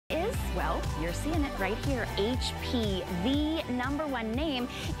Well, you're seeing it right here. HP, the #1 name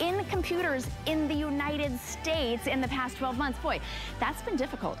in computers in the United States in the past 12 months. Boy, that's been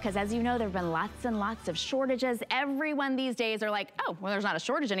difficult because, as you know, there have been lots and lots of shortages. Everyone these days are like, oh, well, there's not a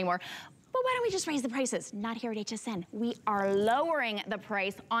shortage anymore. But why don't we just raise the prices? Not here at HSN. We are lowering the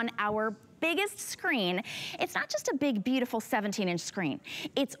price on our biggest screen. It's not just a big, beautiful 17-inch screen.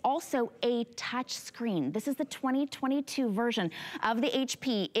 It's also a touch screen. This is the 2022 version of the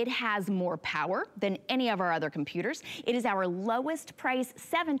HP. It has more power than any of our other computers. It is our lowest price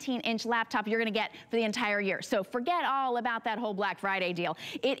 17-inch laptop you're gonna get for the entire year. So forget all about that whole Black Friday deal.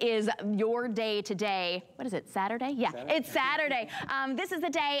 It is your day today. What is it, Saturday? Yeah, Saturday. It's Saturday. This is the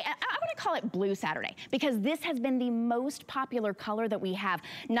day, I wanna call it Blue Saturday, because this has been the most popular color that we have,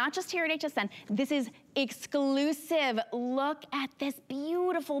 not just here at HSN. This is exclusive. Look at this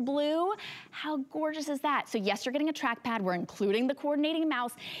beautiful blue. How gorgeous is that? So yes, you're getting a trackpad. We're including the coordinating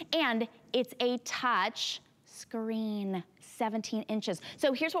mouse, and it's a touch screen. 17 inches.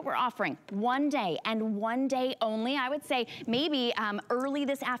 So here's what we're offering. One day and one day only. I would say maybe early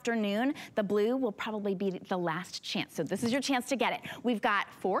this afternoon, the blue will probably be the last chance. So this is your chance to get it. We've got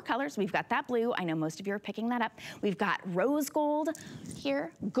 4 colors. We've got that blue. I know most of you are picking that up. We've got rose gold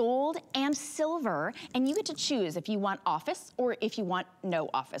here, gold and silver. And you get to choose if you want office or if you want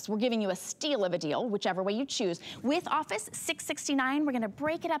no office. We're giving you a steal of a deal, whichever way you choose. With office, $669. We're gonna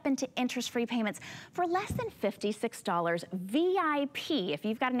break it up into interest-free payments for less than $56. VIP, if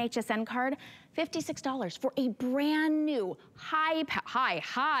you've got an HSN card, $56 for a brand new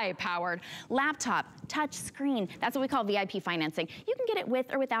high-powered laptop, touch screen. That's what we call VIP financing. You can get it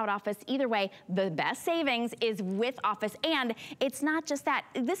with or without office. Either way, the best savings is with office. And it's not just that.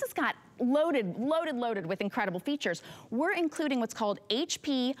 This has got loaded with incredible features. We're including what's called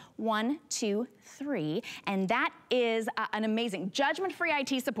HP 123, and that is an amazing judgment-free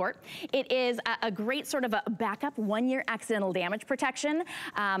IT support. It is a great sort of a backup 1-year accidental damage protection.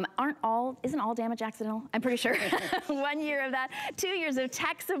 Isn't all damage accidental? I'm pretty sure. 1 year of that, 2 years of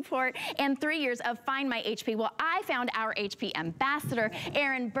tech support, and 3 years of Find My HP. Well, I found our HP ambassador,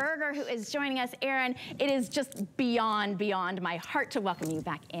 Aaron Berger, who is joining us. Aaron, it is just beyond my heart to welcome you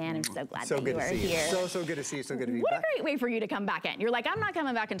back in. I'm so glad that you are here. So good to see you. So good to be back. What a great way for you to come back in. You're like, I'm not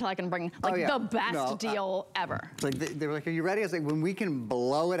coming back until I can bring like the best deal ever. Like they were like, are you ready? I was like, when we can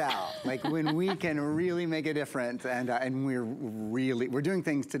blow it out, like when we can really make a difference, and we're doing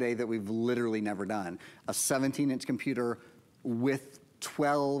things today that we've literally never done. A 17-inch computer with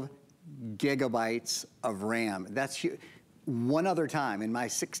 12 gigabytes of RAM. That's huge. One other time in my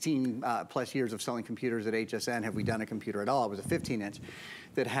 16 plus years of selling computers at HSN have we done a computer at all. It was a 15-inch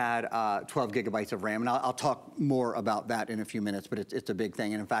that had 12 gigabytes of RAM. And I'll talk more about that in a few minutes, but it's a big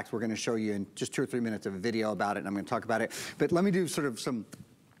thing. And in fact, we're gonna show you in just 2 or 3 minutes of a video about it, and I'm gonna talk about it. But let me do sort of some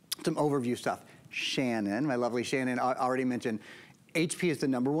overview stuff. Shannon, my lovely Shannon, already mentioned HP is the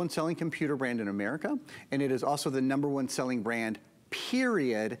 #1 selling computer brand in America, and it is also the #1 selling brand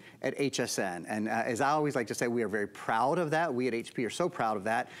period at HSN. And as I always like to say, we are very proud of that. We at HP are so proud of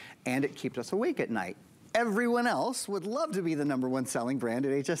that, and it keeps us awake at night. Everyone else would love to be the #1 selling brand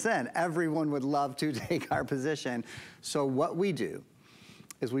at HSN. Everyone would love to take our position. So what we do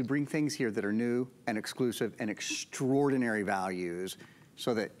is we bring things here that are new and exclusive and extraordinary values,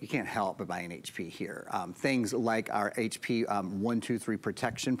 so that you can't help but buy an HP here. Things like our HP 123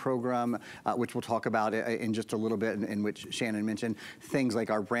 protection program, which we'll talk about in just a little bit, in which Shannon mentioned. Things like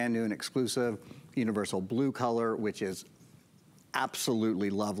our brand new and exclusive universal blue color, which is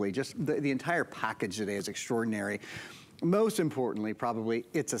absolutely lovely. Just the entire package today is extraordinary. Most importantly, probably,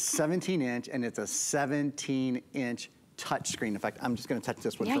 it's a 17-inch and it's a 17-inch touchscreen. In fact, I'm just gonna touch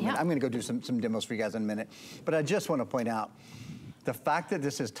this one for a minute. I'm gonna go do some demos for you guys in a minute. But I just wanna point out, the fact that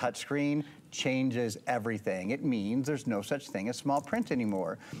this is touchscreen changes everything. It means there's no such thing as small print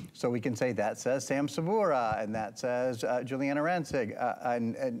anymore. So we can say that says Sam Sabura, and that says Juliana Rancig,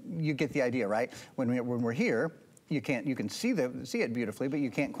 and you get the idea, right? When we're here, you can see it beautifully, but you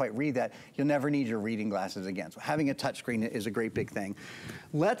can't quite read that. You'll never need your reading glasses again. So having a touchscreen is a great big thing.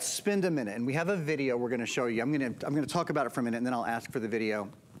 Let's spend a minute, and we have a video we're gonna show you. I'm gonna talk about it for a minute, and then I'll ask for the video.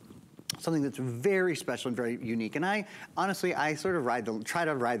 Something that's very special and very unique. And I honestly sort of try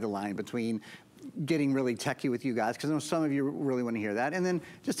to ride the line between getting really techie with you guys, because I know some of you really want to hear that, and then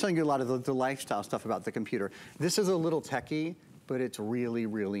just telling you a lot of the lifestyle stuff about the computer. This is a little techie, but it's really,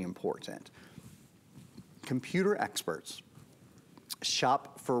 really important. Computer experts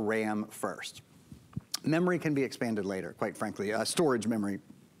shop for RAM first. Memory can be expanded later, quite frankly. Storage memory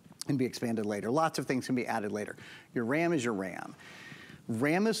can be expanded later. Lots of things can be added later. Your RAM is your RAM.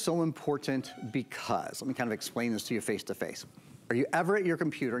 RAM is so important because, let me kind of explain this to you face to face. Are you ever at your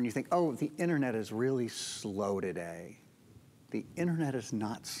computer and you think, oh, the internet is really slow today? The internet is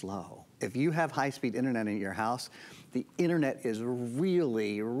not slow. If you have high-speed internet in your house, the internet is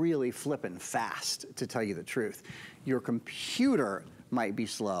really, really flippin' fast, to tell you the truth. Your computer might be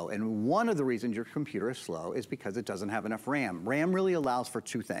slow, and one of the reasons your computer is slow is because it doesn't have enough RAM. RAM really allows for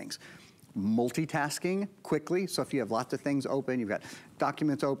two things. Multitasking quickly, so if you have lots of things open, you've got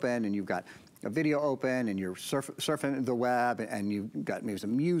documents open, and you've got a video open, and you're surfing the web, and you've got maybe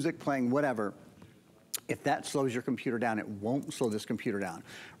some music playing, whatever. If that slows your computer down, it won't slow this computer down.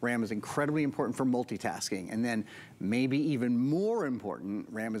 RAM is incredibly important for multitasking. And then maybe even more important,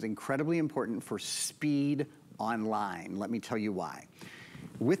 RAM is incredibly important for speed online. Let me tell you why.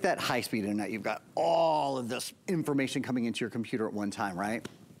 With that high-speed internet, you've got all of this information coming into your computer at one time, right?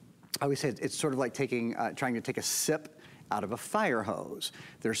 I always say it's sort of like trying to take a sip out of a fire hose.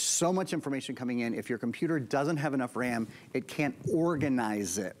 There's so much information coming in. If your computer doesn't have enough RAM, it can't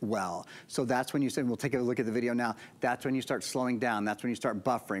organize it well. So that's when you say, we'll take a look at the video now, that's when you start slowing down. That's when you start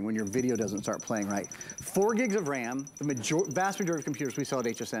buffering, when your video doesn't start playing right. 4 gigs of RAM, the vast majority of computers we sell at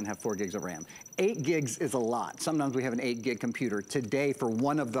HSN have 4 gigs of RAM. 8 gigs is a lot. Sometimes we have an 8 gig computer. Today, for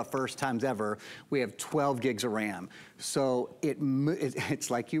one of the first times ever, we have 12 gigs of RAM. So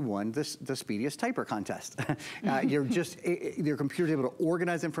it's like you won the speediest typer contest. Your computer's able to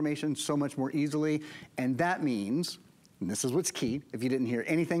organize information so much more easily, and that means, and this is what's key, if you didn't hear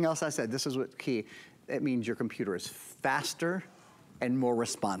anything else I said, this is what's key, it means your computer is faster and more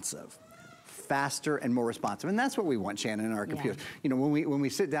responsive. Faster and more responsive. And that's what we want, Shannon, in our computers. Yeah. You know, when we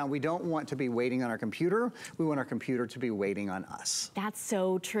sit down, we don't want to be waiting on our computer. We want our computer to be waiting on us. That's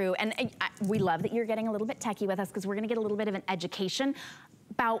so true. And we love that you're getting a little bit techie with us, because we're going to get a little bit of an education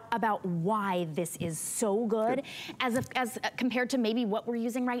about why this is so good as compared to maybe what we're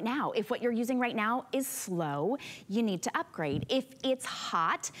using right now. If what you're using right now is slow, you need to upgrade. If it's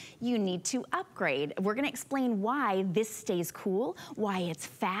hot, you need to upgrade. We're gonna explain why this stays cool, why it's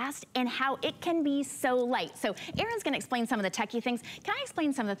fast, and how it can be so light. So Aaron's gonna explain some of the techie things. Can I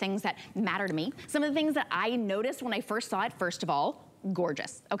explain some of the things that matter to me? Some of the things that I noticed when I first saw it, first of all,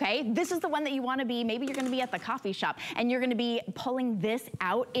 gorgeous, okay? This is the one that you wanna be, maybe you're gonna be at the coffee shop and you're gonna be pulling this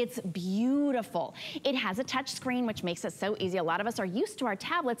out. It's beautiful. It has a touch screen, which makes it so easy. A lot of us are used to our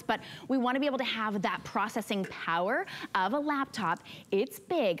tablets, but we wanna be able to have that processing power of a laptop. It's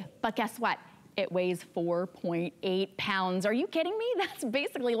big, but guess what? It weighs 4.8 pounds. Are you kidding me? That's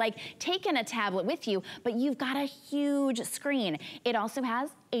basically like taking a tablet with you, but you've got a huge screen. It also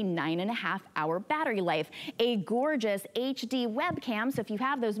has a 9.5-hour battery life, a gorgeous HD webcam. So if you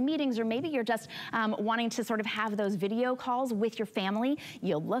have those meetings, or maybe you're just wanting to sort of have those video calls with your family,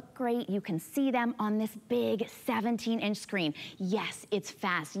 you'll look great. You can see them on this big 17-inch screen. Yes, it's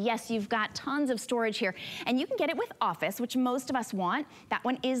fast. Yes, you've got tons of storage here, and you can get it with Office, which most of us want. That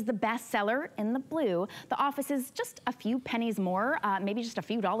one is the best seller in the blue. The Office is just a few pennies more, maybe just a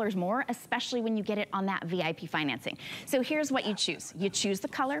few dollars more, especially when you get it on that VIP financing. So here's what you choose. You choose the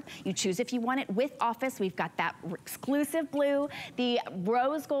color. You choose if you want it with Office. We've got that exclusive blue, the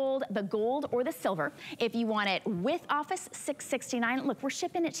rose gold, the gold, or the silver. If you want it with Office, $669. Look, we're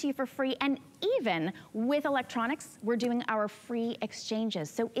shipping it to you for free, and even with electronics, we're doing our free exchanges.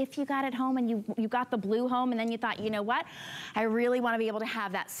 So if you got it home and you got the blue home, and then you thought, you know what, I really want to be able to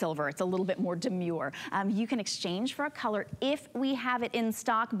have that silver. It's a little bit more demure. You can exchange for a color if we have it in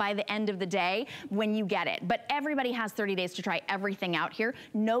stock by the end of the day when you get it. But everybody has 30 days to try everything out here.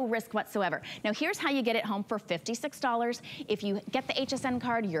 No risk whatsoever. Now here's how you get it home for $56. If you get the HSN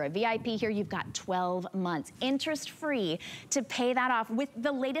card, you're a VIP here, you've got 12 months interest-free to pay that off with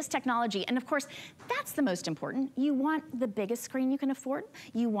the latest technology. And of course, that's the most important. You want the biggest screen you can afford.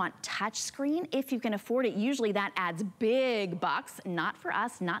 You want touch screen if you can afford it. Usually that adds big bucks. Not for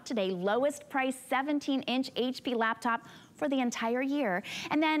us, not today. Lowest price 17-inch HP laptop for the entire year.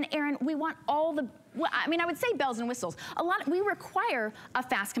 And then, Aaron, we want all the, well, I mean, I would say bells and whistles. We require a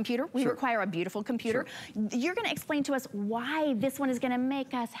fast computer. We require a beautiful computer. You're gonna explain to us why this one is gonna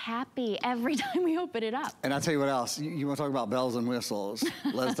make us happy every time we open it up. And I'll tell you what else. You wanna talk about bells and whistles.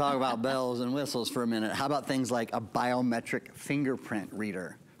 Let's talk about bells and whistles for a minute. How about things like a biometric fingerprint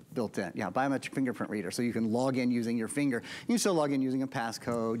reader? Built in, yeah, biometric fingerprint reader. So you can log in using your finger. You can still log in using a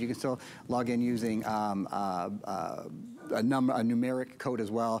passcode. You can still log in using a numeric code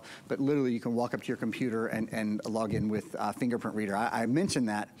as well. But literally, you can walk up to your computer and log in with a fingerprint reader. I mentioned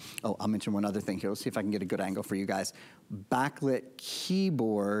that. Oh, I'll mention one other thing here. Let's see if I can get a good angle for you guys. Backlit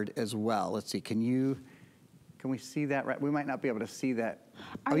keyboard as well. Let's see. Can we see that? Right? We might not be able to see that.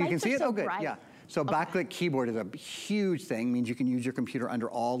 Our you can lights see are it. so Oh, good. bright. Yeah. So backlit keyboard is a huge thing, means you can use your computer under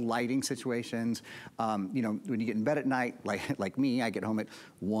all lighting situations. You know, when you get in bed at night, like me, I get home at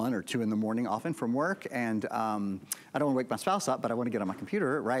 1 or 2 in the morning often from work, and I don't want to wake my spouse up, but I want to get on my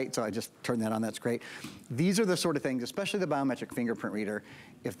computer, right? So I just turn that on, that's great. These are the sort of things, especially the biometric fingerprint reader.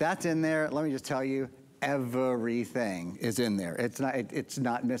 If that's in there, let me just tell you, everything is in there. It's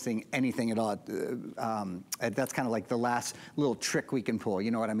not missing anything at all. That's kind of like the last little trick we can pull,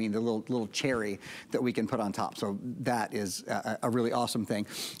 you know what I mean? The little cherry that we can put on top. So that is a really awesome thing.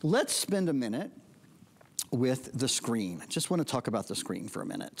 Let's spend a minute with the screen. I just want to talk about the screen for a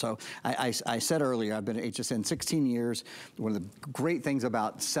minute. So I said earlier, I've been at HSN 16 years. One of the great things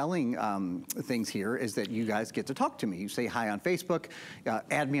about selling things here is that you guys get to talk to me. You say hi on Facebook,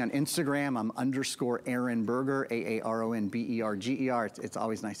 add me on Instagram. I'm _Aaron Berger, AARONBERGER. It's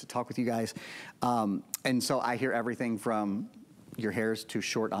always nice to talk with you guys. And so I hear everything from your hair's too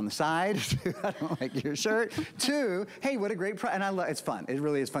short on the side, I don't like your shirt, to, hey, what a great and I love, it's fun. It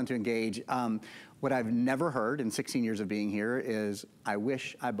really is fun to engage. What I've never heard in 16 years of being here is, I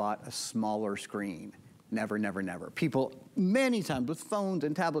wish I bought a smaller screen. Never, never, never. People, many times with phones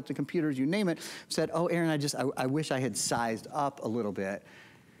and tablets and computers, you name it, said, oh, Aaron, I wish I had sized up a little bit.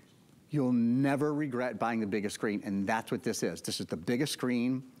 You'll never regret buying the biggest screen, and that's what this is. This is the biggest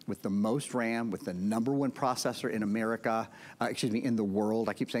screen with the most RAM, with the #1 processor in America, in the world.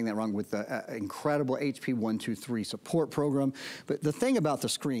 I keep saying that wrong, with the incredible HP 123 support program. But the thing about the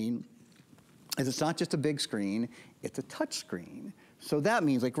screen is it's not just a big screen, it's a touch screen. So that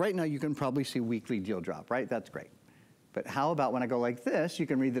means, like right now, you can probably see weekly deal drop, right? That's great. But how about when I go like this, you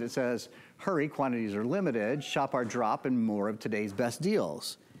can read that it says, hurry, quantities are limited, shop our drop and more of today's best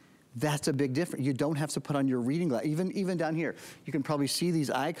deals. That's a big difference. You don't have to put on your reading glass. Even down here, you can probably see these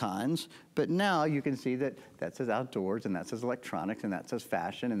icons, but now you can see that that says outdoors, and that says electronics, and that says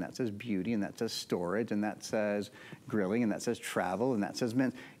fashion, and that says beauty, and that says storage, and that says grilling, and that says travel, and that says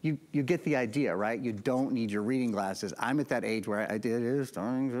men. You get the idea, right? You don't need your reading glasses. I'm at that age where it is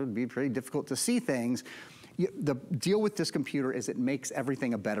starting to be pretty difficult to see things. The deal with this computer is it makes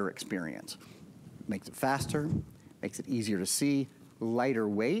everything a better experience. It makes it faster, makes it easier to see, lighter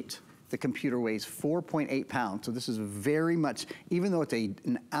weight. The computer weighs 4.8 pounds, so this is very much, even though it's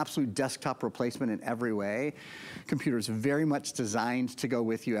an absolute desktop replacement in every way, computer is very much designed to go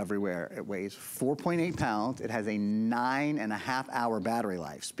with you everywhere. It weighs 4.8 pounds. It has a 9.5-hour battery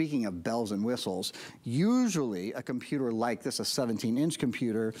life. Speaking of bells and whistles, usually a computer like this, a 17-inch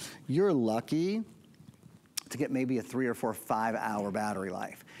computer, you're lucky to get maybe a 3 or 4, 5-hour battery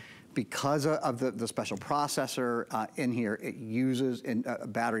life. Because of the special processor in here, it uses a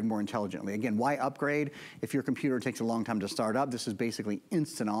battery more intelligently. Again, why upgrade? If your computer takes a long time to start up, this is basically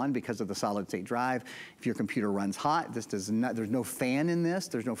instant on because of the solid state drive. If your computer runs hot, this does not, there's no fan in this,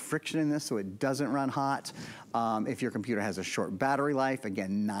 there's no friction in this, so it doesn't run hot. If your computer has a short battery life,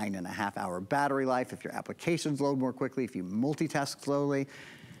 again, 9.5-hour battery life. If your applications load more quickly, if you multitask slowly,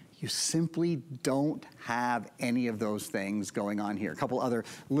 you simply don't have any of those things going on here. A couple other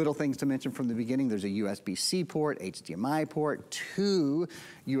little things to mention from the beginning. There's a USB-C port, HDMI port, 2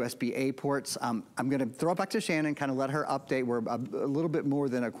 USB-A ports. I'm gonna throw it back to Shannon, kind of let her update. We're a little bit more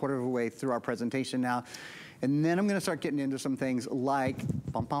than a quarter of the way through our presentation now. And then I'm gonna start getting into some things like,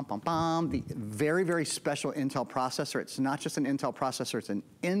 the very, very special Intel processor. It's not just an Intel processor, it's an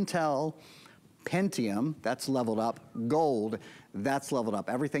Intel Pentium, that's leveled up, Gold, that's leveled up.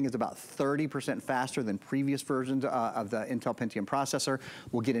 Everything is about 30% faster than previous versions of the Intel Pentium processor.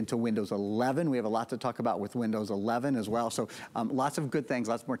 We'll get into Windows 11. We have a lot to talk about with Windows 11 as well. So lots of good things,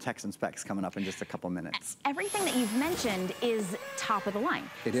 lots more text and specs coming up in just a couple minutes. Everything that you've mentioned is top of the line.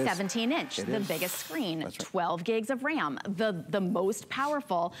 It is. 17-inch, the biggest screen, right. 12 gigs of RAM, the most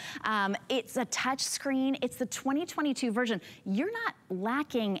powerful. It's a touch screen. It's the 2022 version. You're not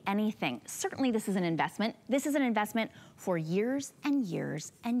lacking anything. Certainly this is an investment. This is an investment for years and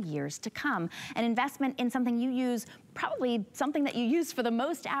years and years to come. An investment in something you use, probably something that you use for the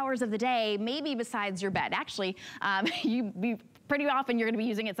most hours of the day, maybe besides your bed. Actually, pretty often you're gonna be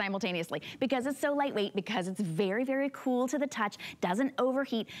using it simultaneously because it's so lightweight, because it's very, very cool to the touch, doesn't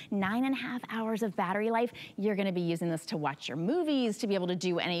overheat, 9.5 hours of battery life. You're gonna be using this to watch your movies, to be able to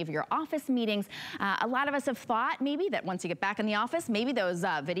do any of your office meetings. A lot of us have thought maybe that once you get back in the office, maybe those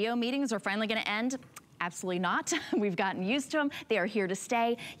video meetings are finally gonna end. Absolutely not. We've gotten used to them. They are here to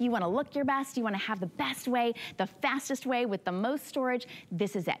stay. You want to look your best. You want to have the best way, the fastest way with the most storage.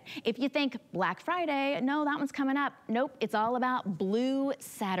 This is it. If you think Black Friday, no, that one's coming up. Nope, it's all about Blue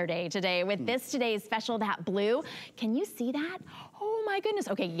Saturday today. With this today's special, that blue. Can you see that? Oh my goodness.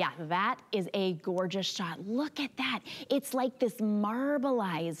 Okay, yeah, that is a gorgeous shot. Look at that. It's like this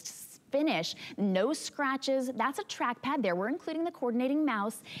marbleized finish. No scratches. That's a trackpad there. We're including the coordinating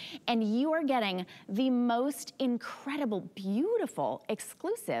mouse, and you are getting the most incredible, beautiful,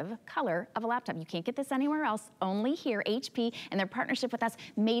 exclusive color of a laptop. You can't get this anywhere else, only here. HP and their partnership with us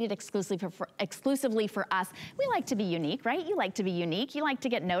made it exclusively for us. We like to be unique, right? You like to be unique. You like to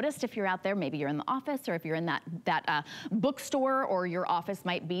get noticed if you're out there. Maybe you're in the office, or if you're in that bookstore, or your office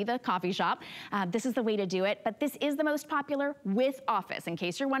might be the coffee shop. This is the way to do it, but this is the most popular with Office. In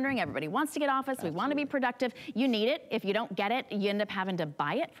case you're wondering, everybody wants to get Office. Absolutely. We want to be productive. You need it. If you don't get it, you end up having to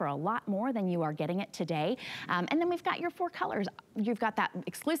buy it for a lot more than you are getting it today. And then we've got your 4 colors. You've got that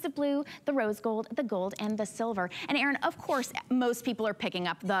exclusive blue, the rose gold, the gold, and the silver. And Aaron, of course, most people are picking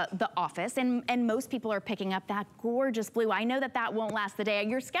up the Office, and most people are picking up that gorgeous blue. I know that won't last the day.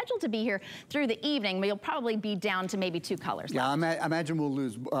 You're scheduled to be here through the evening, but you'll probably be down to maybe 2 colors left. I imagine we'll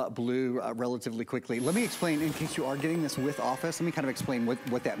lose blue relatively quickly. Let me explain, in case you are getting this with Office, let me kind of explain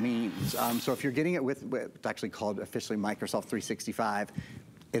what that means. So if you're getting it with it's actually called officially Microsoft 365,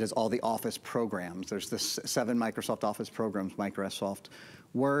 it is all the Office programs. There's the 7 Microsoft Office programs: Microsoft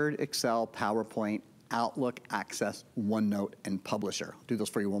Word, Excel, PowerPoint, Outlook, Access, OneNote, and Publisher. I'll do those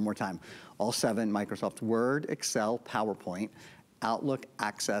for you one more time. All 7: Microsoft Word, Excel, PowerPoint, Outlook,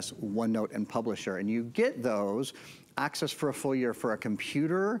 Access, OneNote, and Publisher. And you get those access for a full year for a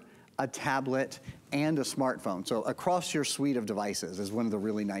computer, a tablet, and a smartphone. So across your suite of devices is one of the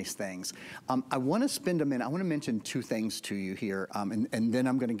really nice things. I want to spend a minute, I want to mention 2 things to you here, and then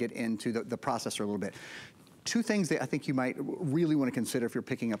I'm going to get into the processor a little bit. 2 things that I think you might really want to consider if you're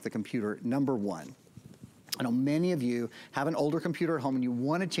picking up the computer. Number 1, I know many of you have an older computer at home and you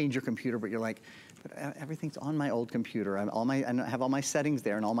want to change your computer, but you're like, but everything's on my old computer. I have all my settings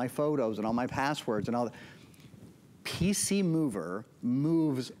there, and all my photos, and all my passwords, and all that. PC Mover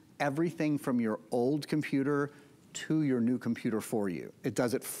moves everything from your old computer to your new computer for you. It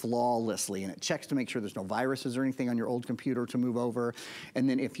does it flawlessly, and it checks to make sure there's no viruses or anything on your old computer to move over. And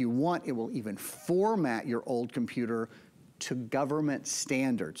then if you want, it will even format your old computer to government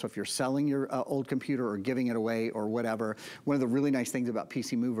standards. So if you're selling your old computer or giving it away or whatever, one of the really nice things about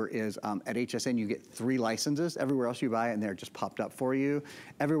PC Mover is at HSN you get 3 licenses. Everywhere else you buy it, and they're just popped up for you.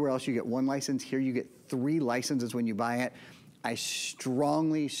 Everywhere else you get 1 license. Here you get 3 licenses when you buy it. I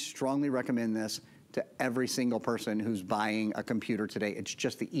strongly, strongly recommend this to every single person who's buying a computer today. It's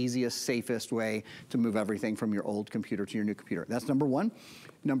just the easiest, safest way to move everything from your old computer to your new computer. That's number 1.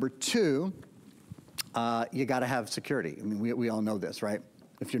 Number 2, you gotta have security. I mean, we all know this, right?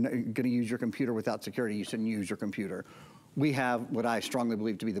 If you're gonna use your computer without security, you shouldn't use your computer. We have what I strongly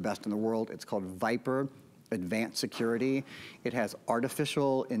believe to be the best in the world. It's called Viper Advanced Security. It has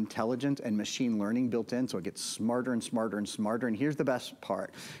artificial intelligence and machine learning built in, so it gets smarter and smarter and smarter. And here's the best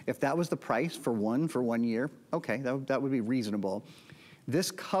part. If that was the price for 1 year, okay, that would be reasonable.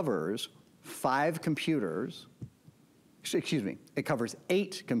 This covers 5 computers, excuse me, it covers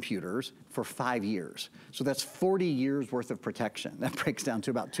 8 computers for 5 years. So that's 40 years worth of protection. That breaks down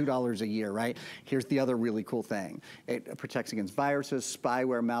to about $2 a year, right? Here's the other really cool thing. It protects against viruses,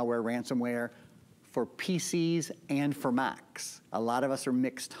 spyware, malware, ransomware, for PCs and for Macs. A lot of us are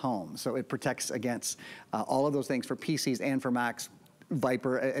mixed homes, so it protects against all of those things for PCs and for Macs.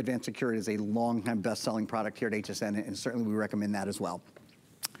 Viper Advanced Security is a long-time best-selling product here at HSN, and certainly we recommend that as well.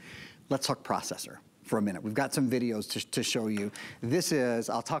 Let's talk processor for a minute. We've got some videos to show you. This is,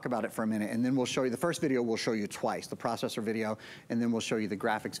 I'll talk about it for a minute, and then we'll show you, the first video we'll show you twice, the processor video, and then we'll show you the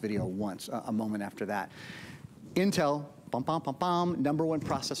graphics video once, a moment after that. Intel, bum, bum, bum, bum, #1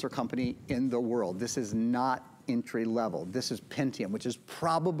 processor company in the world. This is not entry level. This is Pentium, which is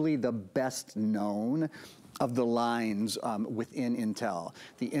probably the best known of the lines within Intel.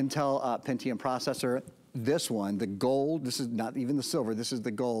 The Intel Pentium processor, this one, the gold, this is not even the silver, this is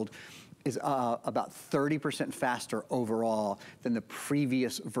the gold, is about 30% faster overall than the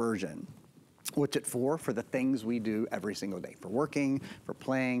previous version. What's it for? For the things we do every single day. For working, for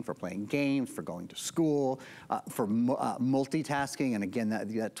playing games, for going to school, for multitasking. And again,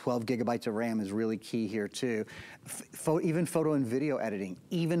 that 12 gigabytes of RAM is really key here too. Even photo and video editing,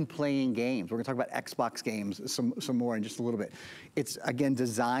 even playing games. We're gonna talk about Xbox games some more in just a little bit. It's, again,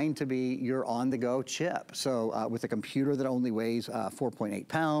 designed to be your on-the-go chip. So with a computer that only weighs 4.8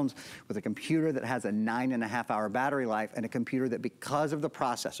 pounds, with a computer that has a 9.5-hour battery life, and a computer that, because of the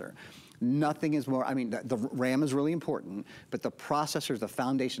processor, nothing is more, I mean, the RAM is really important, but the processor is the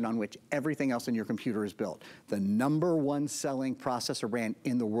foundation on which everything else in your computer is built. The #1 selling processor brand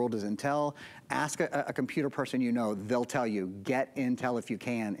in the world is Intel. Ask a computer person you know, they'll tell you, get Intel if you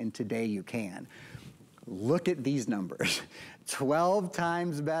can, and today you can. Look at these numbers. 12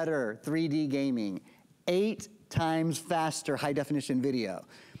 times better 3D gaming, 8 times faster high definition video.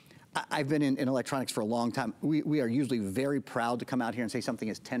 I've been in electronics for a long time. We are usually very proud to come out here and say something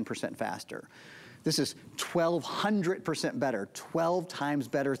is 10% faster. This is 1,200% better, 12 times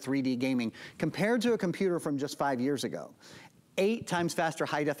better 3D gaming compared to a computer from just 5 years ago. 8 times faster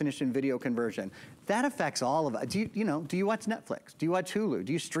high definition video conversion. That affects all of us. Do you watch Netflix? Do you watch Hulu?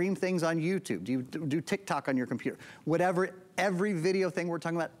 Do you stream things on YouTube? Do you do TikTok on your computer? Whatever, every video thing we're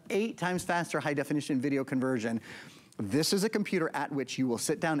talking about, 8 times faster high definition video conversion. This is a computer at which you will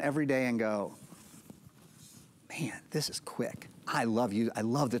sit down every day and go, man, this is quick. I love the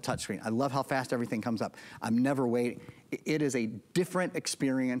touchscreen. I love how fast everything comes up. I'm never waiting. It is a different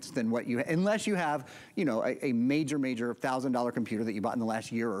experience than what you, unless you have, a major $1,000 computer that you bought in the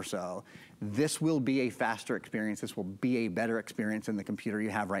last year or so. This will be a faster experience. This will be a better experience than the computer you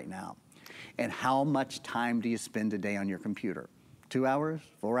have right now. And how much time do you spend a day on your computer? 2 hours,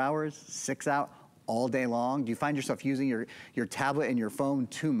 4 hours, 6 hours? All day long? Do you find yourself using your tablet and your phone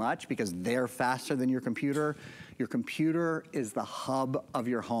too much because they're faster than your computer? Your computer is the hub of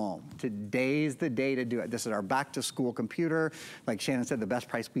your home. Today's the day to do it. This is our back to school computer. Like Shannon said, the best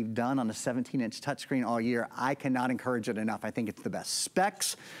price we've done on a 17-inch touchscreen all year. I cannot encourage it enough. I think it's the best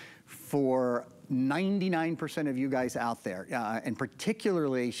specs for 99% of you guys out there. And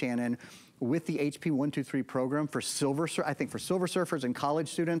particularly, Shannon, with the HP 123 program for silver surfers and college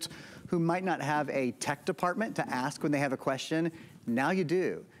students who might not have a tech department to ask when they have a question, now you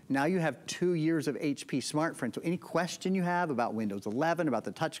do. Now you have 2 years of HP Smart Friend. So any question you have about Windows 11, about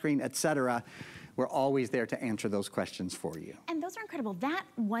the touchscreen, et cetera, we're always there to answer those questions for you. And those are incredible. That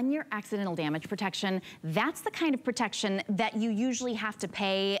 1-year accidental damage protection, that's the kind of protection that you usually have to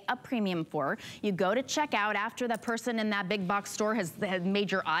pay a premium for. You go to checkout after the person in that big box store has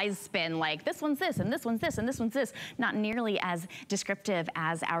made your eyes spin like, this one's this, and this one's this, and this one's this. Not nearly as descriptive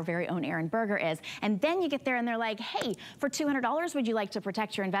as our very own Aaron Berger is. And then you get there and they're like, hey, for $200, would you like to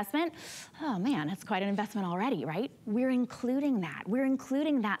protect your investment? Oh man, that's quite an investment already, right? We're including that. We're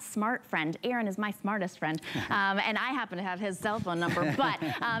including that Smart Friend. Aaron is my smartest friend, and I happen to have his cell phone number, but,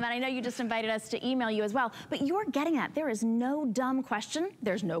 and I know you just invited us to email you as well, but you're getting that. There is no dumb question.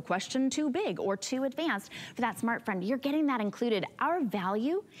 There's no question too big or too advanced for that Smart Friend. You're getting that included. Our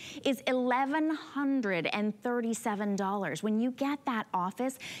value is $1,137. When you get that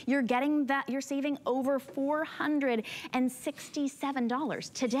Office, you're getting that, you're saving over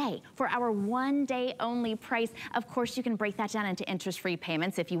 $467 today for our 1-day only price. Of course, you can break that down into interest-free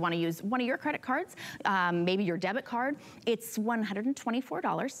payments if you want to use one of your credit cards, maybe your debit card. It's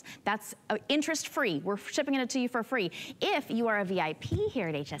 $124. That's interest-free. We're shipping it to you for free. If you are a VIP here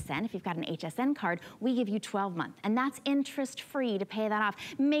at HSN, if you've got an HSN card, we give you 12 months, and that's interest-free to pay that off.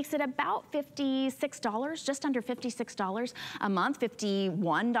 Makes it about $56, just under $56 a month,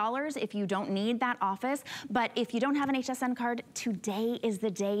 $51 if you don't need that Office. But if you don't have an HSN card, today is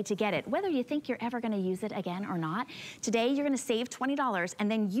the day to get it. Whether you think you're ever going to use it again or not, today you're going to save $20, and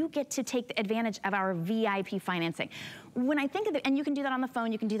then you get to take advantage of our VIP financing. When I think of it, and you can do that on the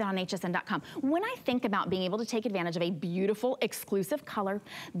phone, you can do that on hsn.com. When I think about being able to take advantage of a beautiful, exclusive color,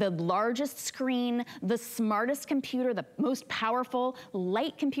 the largest screen, the smartest computer, the most powerful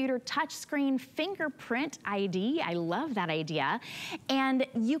light computer, touch screen, fingerprint ID, I love that idea. And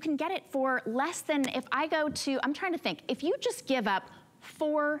you can get it for less than, if I go to, I'm trying to think, if you just give up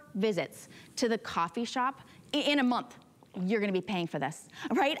 4 visits to the coffee shop in a month, you're gonna be paying for this,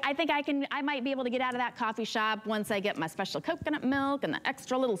 right? I think I might be able to get out of that coffee shop once I get my special coconut milk and the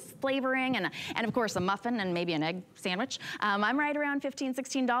extra little flavoring and of course a muffin and maybe an egg sandwich. I'm right around $15,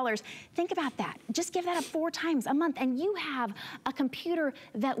 $16. Think about that. Just give that up 4 times a month and you have a computer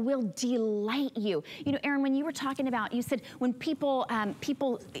that will delight you. You know, Aaron, when you were talking about, you said when people,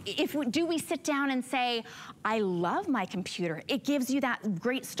 do we sit down and say, I love my computer. It gives you that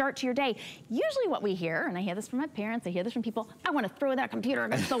great start to your day. Usually what we hear, and I hear this from my parents, I hear this from people, I want to throw that computer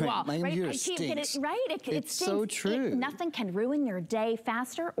against the wall. My right? computer stinks. It's so true. Nothing can ruin your day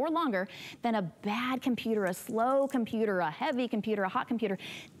faster or longer than a bad computer, a slow computer, a heavy computer, a hot computer.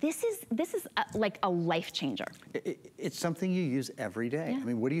 This is like a life changer. It's something you use every day. Yeah. I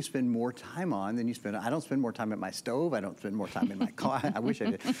mean, what do you spend more time on than you spend? I don't spend more time at my stove. I don't spend more time in my car. I wish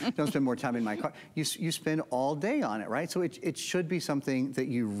I did. Don't spend more time in my car. You spend all day on it, right? So it should be something that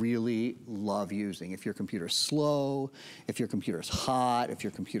you really love using. If your computer's slow, if your computer is hot, if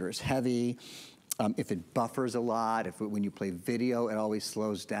your computer is heavy, if it buffers a lot, when you play video, it always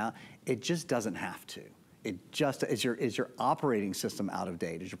slows down. It just doesn't have to. It just is your operating system out of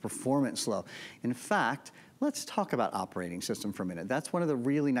date? Is your performance slow? In fact, let's talk about operating system for a minute. That's one of the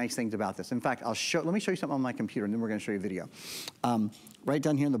really nice things about this. In fact, let me show you something on my computer, and then we're gonna show you a video. Right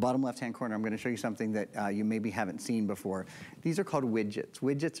down here in the bottom left-hand corner, I'm gonna show you something that you maybe haven't seen before. These are called widgets.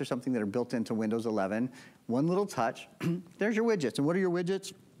 Widgets are something that are built into Windows 11. One little touch, there's your widgets. And what are your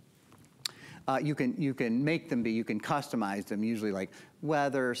widgets? You can make them be, you can customize them, usually like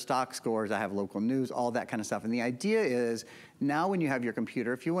weather, stock scores, I have local news, all that kind of stuff. And the idea is, now when you have your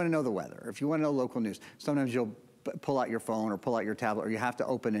computer, if you want to know the weather, if you want to know local news, sometimes you'll pull out your phone or pull out your tablet, or you have to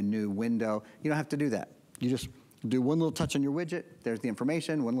open a new window. You don't have to do that. You just do one little touch on your widget, there's the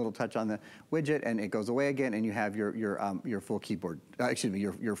information, one little touch on the widget, and it goes away again, and you have your full keyboard, excuse me,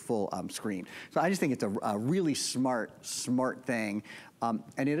 your full screen. So I just think it's a really smart thing, and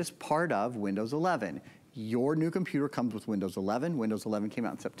it is part of Windows 11. Your new computer comes with Windows 11. Windows 11 came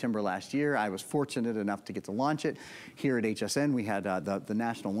out in September last year. I was fortunate enough to get to launch it. Here at HSN, we had the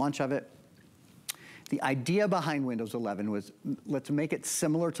national launch of it. The idea behind Windows 11 was, let's make it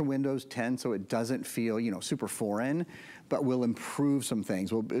similar to Windows 10 so it doesn't feel, super foreign, but we'll improve some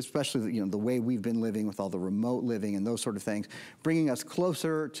things. Well, especially, the way we've been living with all the remote living and those sort of things, bringing us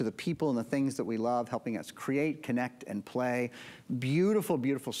closer to the people and the things that we love, helping us create, connect, and play. Beautiful,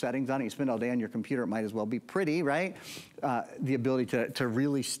 beautiful settings on it. You spend all day on your computer, it might as well be pretty, right? The ability to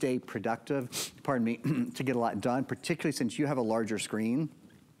really stay productive, pardon me, to get a lot done, particularly since you have a larger screen.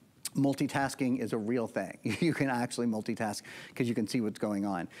 Multitasking is a real thing. You can actually multitask because you can see what's going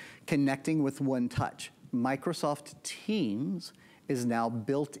on. Connecting with one touch. Microsoft Teams is now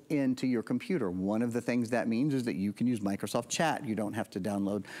built into your computer. One of the things that means is that you can use Microsoft Chat. You don't have to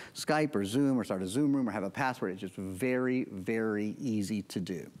download Skype or Zoom or start a Zoom room or have a password. It's just very, very easy to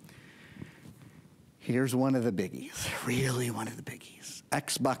do. Here's one of the biggies, really one of the biggies.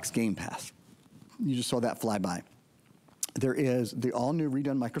 Xbox Game Pass. You just saw that fly by. There is the all-new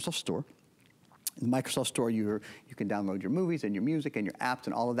redone Microsoft Store. In the Microsoft Store, you can download your movies and your music and your apps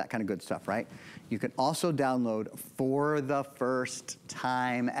and all of that kind of good stuff, right? You can also download, for the first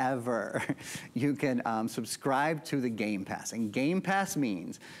time ever, you can subscribe to the Game Pass. And Game Pass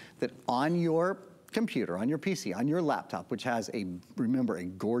means that on your computer, on your PC, on your laptop, which has remember, a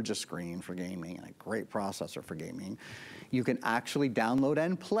gorgeous screen for gaming and a great processor for gaming, you can actually download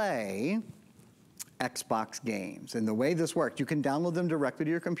and play Xbox games. And the way this works, you can download them directly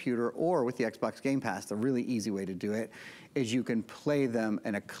to your computer, or with the Xbox Game Pass, the really easy way to do it is you can play them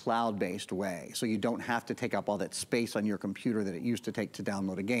in a cloud-based way. So you don't have to take up all that space on your computer that it used to take to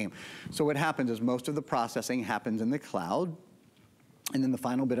download a game. So what happens is most of the processing happens in the cloud, and then the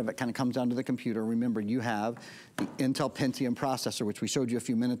final bit of it kind of comes down to the computer. Remember, you have the Intel Pentium processor, which we showed you a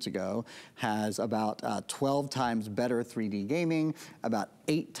few minutes ago, has about 12 times better 3D gaming, about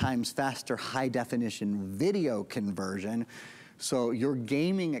 8 times faster high-definition video conversion. So your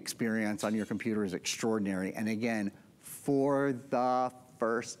gaming experience on your computer is extraordinary. And again, for the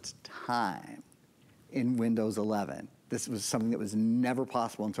first time in Windows 11, this was something that was never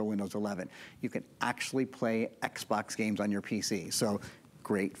possible until Windows 11. You can actually play Xbox games on your PC. So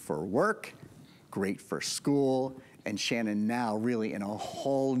great for work, great for school, and Shannon, now really in a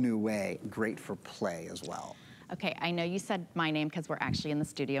whole new way, great for play as well. Okay, I know you said my name because we're actually in the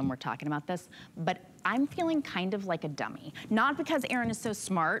studio and we're talking about this, but I'm feeling kind of like a dummy. Not because Aaron is so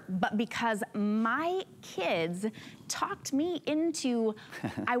smart, but because my kids talked me into,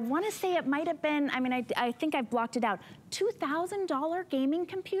 I want to say it might have been, I think I've blocked it out, $2,000 gaming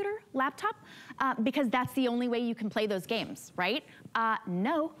computer, laptop, because that's the only way you can play those games, right?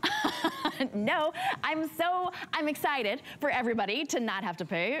 No, no, I'm excited for everybody to not have to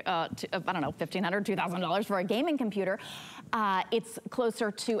pay, I don't know, $1,500, $2,000 for a gaming computer. It's closer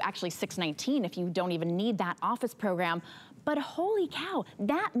to actually $619 if you don't even need that Office program. But holy cow,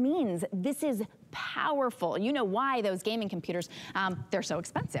 that means this is powerful. You know why those gaming computers, they're so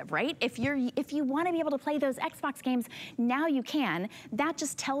expensive, right? If you want to be able to play those Xbox games, now you can. That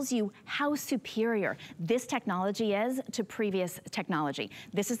just tells you how superior this technology is to previous technology.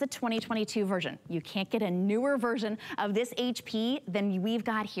 This is the 2022 version. You can't get a newer version of this HP than we've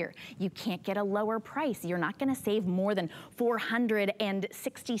got here. You can't get a lower price. You're not going to save more than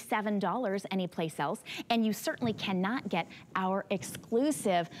 $467 anyplace else, and you certainly cannot get our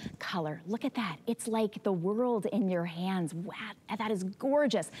exclusive color. Look at that. It's like the world in your hands. Wow, that is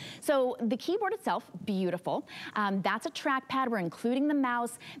gorgeous. So the keyboard itself, beautiful. That's a trackpad. We're including the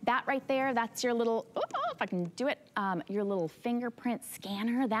mouse. That right there, that's your little, if I can do it, your little fingerprint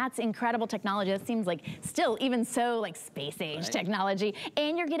scanner. That's incredible technology. That seems like still even so like space age technology.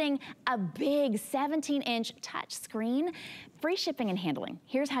 And you're getting a big 17-inch touch screen. free shipping and handling.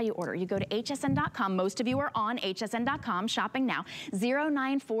 Here's how you order. You go to hsn.com. Most of you are on hsn.com shopping now.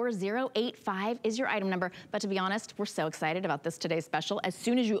 094085 is your item number. But to be honest, we're so excited about this today's special. As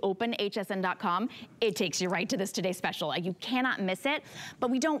soon as you open hsn.com, it takes you right to this today's special. You cannot miss it, but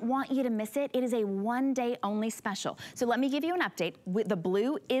we don't want you to miss it. It is a one-day only special. So let me give you an update. The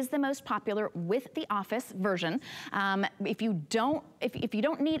blue is the most popular with the Office version. If you don't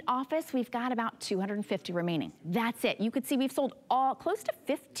need Office, we've got about 250 remaining. That's it. You could see we've sold close to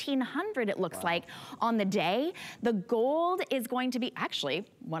 1,500, it looks like, on the day. The gold is going to be actually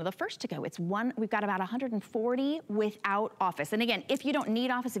one of the first to go. We've got about 140 without Office. And again, if you don't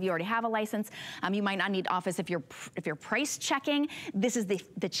need Office, if you already have a license, you might not need Office if you're price checking. This is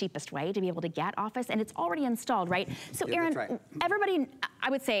the cheapest way to be able to get Office, and it's already installed, right? So yeah, Aaron, right. Everybody, I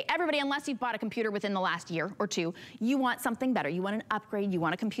would say everybody, unless you've bought a computer within the last year or two, you want something better. You want an upgrade. You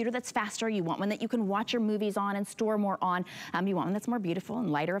want a computer that's faster. You want one that you can watch your movies on and store more on. You want one that's more beautiful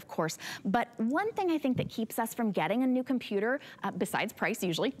and lighter, of course. But one thing I think that keeps us from getting a new computer, besides price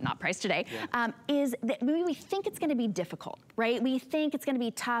usually, not price today, is that we think it's going to be difficult, right? We think it's going to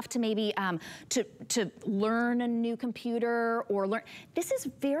be tough to maybe to learn a new computer or learn. This is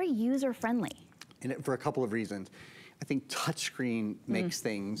very user-friendly. And for a couple of reasons. I think touchscreen makes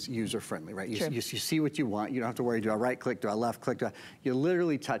things user-friendly, right? You see what you want. You don't have to worry, do I right-click, do I left-click? You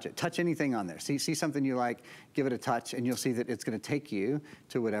literally touch it. Touch anything on there. See something you like, give it a touch, and you'll see that it's going to take you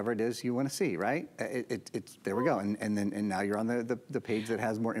to whatever it is you want to see, right? There we go. And now you're on the page that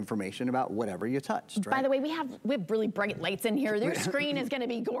has more information about whatever you touched, right? By the way, we have really bright lights in here. Your screen is going to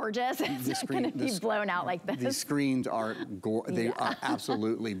be gorgeous. It's not going to be blown out like this. These screens are, they are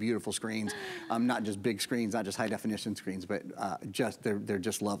absolutely beautiful screens. Not just big screens, not just high-definition screens, but they're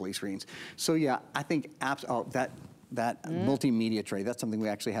just lovely screens. So yeah, I think that multimedia tray, that's something we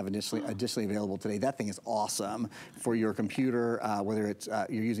actually have additionally available today. That thing is awesome for your computer, whether it's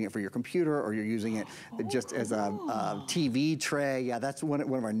you're using it for your computer or you're using it just as a TV tray. Yeah, that's one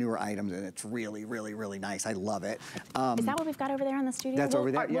of our newer items, and it's really, really, really nice. I love it. Is that what we've got over there in the studio? That's over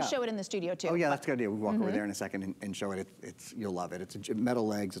there, yeah. We'll show it in the studio too. Oh yeah, that's a good idea. We'll walk over there in a second and show it. You'll love it. It's metal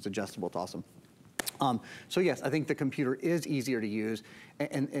legs, it's adjustable, it's awesome. So yes, I think the computer is easier to use.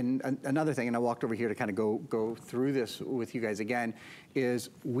 And another thing, and I walked over here to kind of go through this with you guys again, is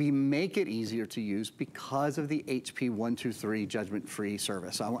we make it easier to use because of the HP 123 judgment-free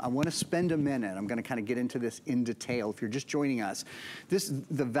service. So I want to spend a minute. I'm going to kind of get into this in detail. If you're just joining us,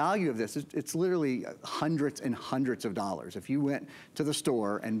 the value of this, it's literally hundreds and hundreds of dollars. If you went to the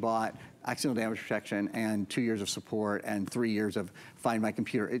store and bought accidental damage protection and 2 years of support and 3 years of Find My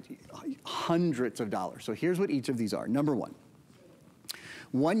Computer, hundreds of dollars. So here's what each of these are. Number one,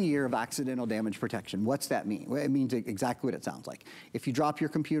 1 year of accidental damage protection. What's that mean? Well, it means exactly what it sounds like. If you drop your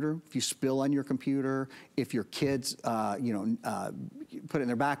computer, if you spill on your computer, if your kids, put it in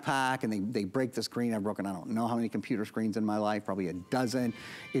their backpack and they break the screen. I've broken, I don't know how many computer screens in my life, probably a dozen.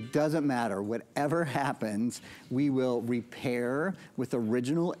 It doesn't matter. Whatever happens, we will repair with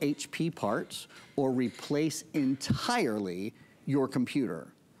original HP parts or replace entirely your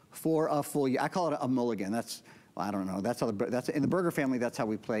computer for a full year. I call it a mulligan. I don't know. That's in the burger family. That's how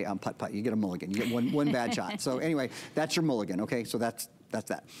we play putt-putt. You get a mulligan. You get one bad shot. So anyway, that's your mulligan. Okay, so that's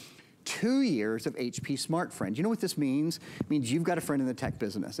that. 2 years of HP Smart Friend. You know what this means? It means you've got a friend in the tech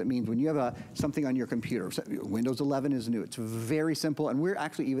business. It means when you have something on your computer, Windows 11 is new. It's very simple, and we're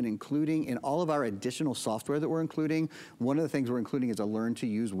actually even including in all of our additional software that we're including, one of the things we're including is a Learn to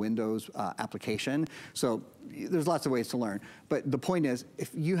Use Windows application. So there's lots of ways to learn. But the point is, if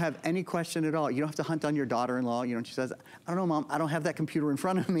you have any question at all, you don't have to hunt on your daughter-in-law. She says, I don't know, Mom, I don't have that computer in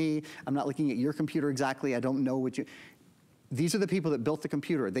front of me. I'm not looking at your computer exactly. I don't know what you... These are the people that built the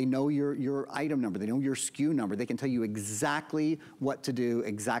computer. They know your item number. They know your SKU number. They can tell you exactly what to do,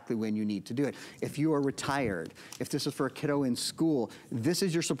 exactly when you need to do it. If you are retired, if this is for a kiddo in school, this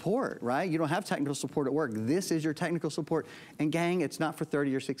is your support, right? You don't have technical support at work. This is your technical support. And gang, it's not for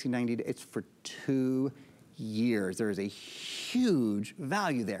 30 or 60, 90 days. It's for 2 years. There is a huge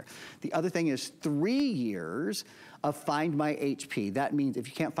value there. The other thing is 3 years of Find My HP. That means if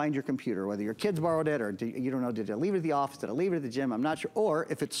you can't find your computer, whether your kids borrowed it or you don't know, did I leave it at the office, did I leave it at the gym, I'm not sure, or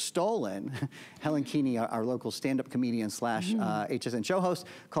if it's stolen, Helen Keeney, our local stand-up comedian / HSN show host,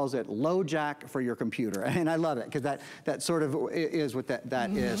 calls it LoJack for your computer. And I love it, because that sort of is what that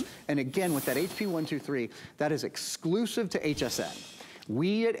is. And again, with that HP 123, that is exclusive to HSN.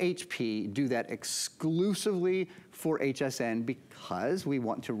 We at HP do that exclusively for HSN because we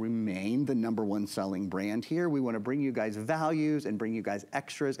want to remain the #1 selling brand here. We want to bring you guys values and bring you guys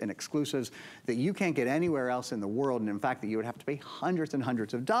extras and exclusives that you can't get anywhere else in the world, and in fact that you would have to pay hundreds and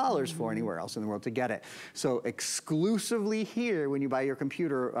hundreds of dollars for anywhere else in the world to get it. So exclusively here, when you buy your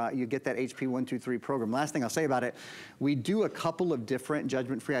computer, you get that HP 123 program. Last thing I'll say about it, we do a couple of different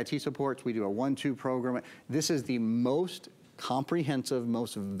judgment-free IT supports. We do a 1-2 program. This is the most comprehensive,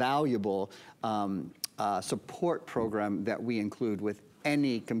 most valuable support program that we include with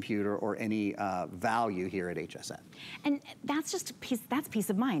any computer or any value here at HSN. And that's just peace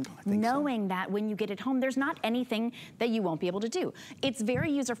of mind. Knowing that when you get it home, there's not anything that you won't be able to do. It's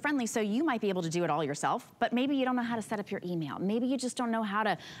very user-friendly, so you might be able to do it all yourself, but maybe you don't know how to set up your email. Maybe you just don't know how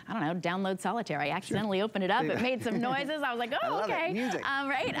to, I don't know, download Solitaire. I accidentally opened it up, it made some noises. I was like, oh, okay. Music.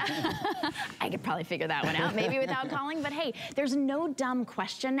 Right? I could probably figure that one out, maybe without calling, but hey, there's no dumb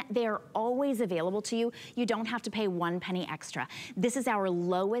question. They're always available to you. You don't have to pay 1 penny extra. This is our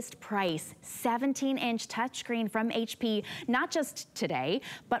lowest price 17-inch touchscreen from HP, not just today,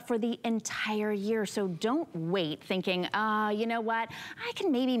 but for the entire year. So don't wait thinking, you know what, I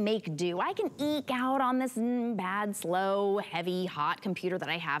can maybe make do. I can eke out on this bad, slow, heavy, hot computer that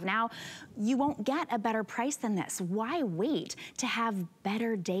I have now. You won't get a better price than this. Why wait to have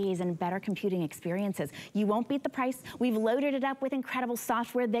better days and better computing experiences? You won't beat the price. We've loaded it up with incredible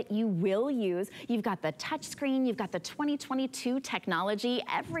software that you will use. You've got the touchscreen, you've got the 2022 technology,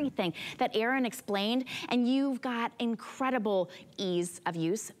 everything that Aaron explained, and you've got incredible ease of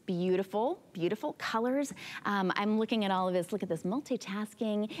use, beautiful, beautiful colors. I'm looking at all of this, look at this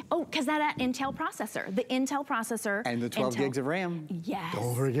multitasking. Oh, because that Intel processor, the Intel processor. And the 12 gigs of RAM. Yes.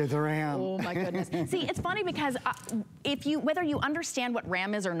 Don't forget the RAM. Oh my goodness. See, it's funny because whether you understand what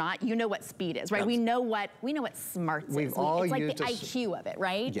RAM is or not, you know what speed is, right? We know what smarts is. It's like the IQ of it,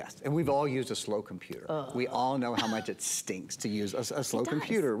 right? Yes, and we've all used a slow computer. We all know how much it stinks to use a slow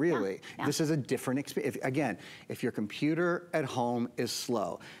computer, really. Yeah. This is a different experience. Again, if your computer at home is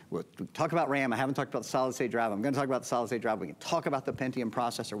slow, we'll talk about RAM. I haven't talked about the solid-state drive. I'm going to talk about the solid-state drive. We can talk about the Pentium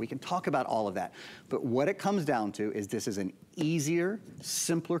processor. We can talk about all of that. But what it comes down to is this is an easier,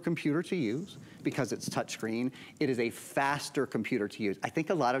 simpler computer to use because it's touchscreen. It is a faster computer to use. I think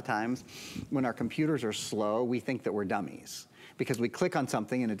a lot of times when our computers are slow, we think that we're dummies, because we click on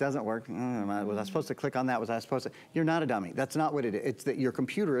something and it doesn't work. Was I supposed to click on that? Was I supposed to? You're not a dummy. That's not what it is. It's that your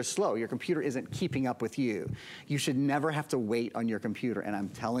computer is slow. Your computer isn't keeping up with you. You should never have to wait on your computer. And I'm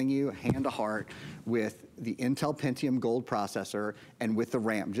telling you, hand to heart, with the Intel Pentium Gold processor and with the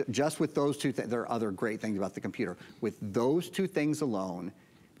RAM, just with those two things, there are other great things about the computer. With those two things alone,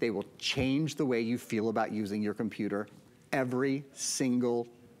 they will change the way you feel about using your computer every single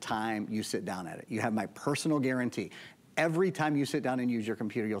time you sit down at it. You have my personal guarantee. Every time you sit down and use your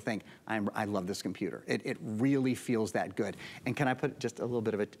computer, you'll think, I love this computer. It really feels that good. And can I put just a little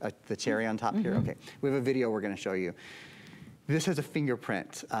bit of the cherry on top here? Okay, we have a video we're gonna show you. This is a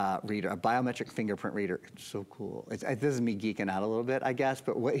fingerprint reader, a biometric fingerprint reader. It's so cool. This is me geeking out a little bit, I guess,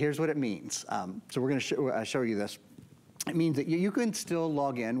 but here's what it means. So we're gonna show you this. It means that you can still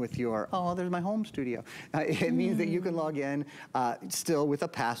log in with your, oh, there's my home studio. It means that you can log in still with a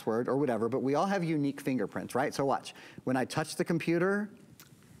password or whatever, but we all have unique fingerprints, right? So watch, when I touch the computer,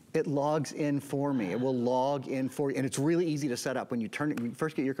 it logs in for me. It will log in for you, and it's really easy to set up. When you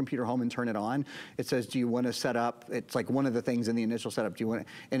first get your computer home and turn it on, it says, do you want to set up, it's like one of the things in the initial setup, do you want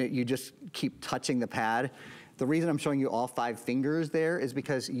to, and you just keep touching the pad. The reason I'm showing you all 5 fingers there is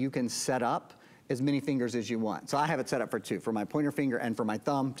because you can set up as many fingers as you want. So I have it set up for 2, for my pointer finger and for my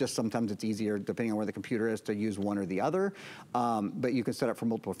thumb. Just sometimes it's easier, depending on where the computer is, to use one or the other. But you can set up for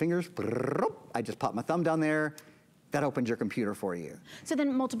multiple fingers. I just pop my thumb down there. That opens your computer for you. So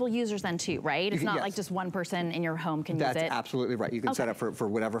then multiple users then too, right? It's not like just one person in your home can use it. That's absolutely right. You can set up for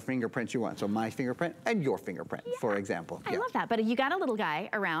whatever fingerprints you want. So my fingerprint and your fingerprint, for example. I love that, but you got a little guy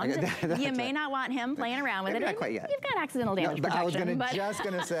around. You may not want him playing around with it. Not quite yet. You've got accidental damage protection. I was just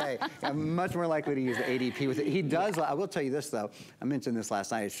gonna say, I'm much more likely to use the ADP with it. He does, I will tell you this though, I mentioned this last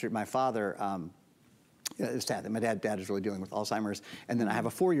night. My father, it's sad that my dad is really dealing with Alzheimer's, and then I have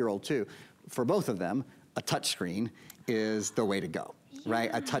a 4-year-old too. For both of them, a touchscreen is the way to go, right?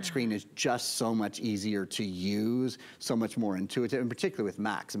 A touchscreen is just so much easier to use, so much more intuitive, and particularly with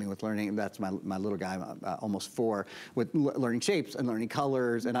Max. I mean, with learning, that's my little guy, almost 4, with learning shapes and learning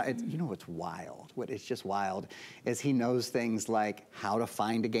colors. And you know what's wild? What is just wild is he knows things like how to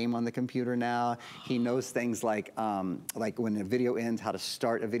find a game on the computer now. He knows things like when a video ends, how to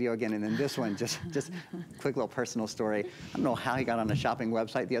start a video again. And then this one, just quick little personal story. I don't know how he got on a shopping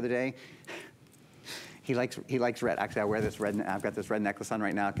website the other day. He likes red. Actually, I wear this red. I've got this red necklace on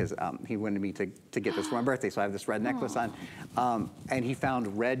right now because he wanted me to get this for my birthday. So I have this red necklace on. And he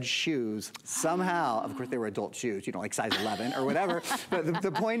found red shoes somehow. Of course, they were adult shoes, you know, like size 11 or whatever. But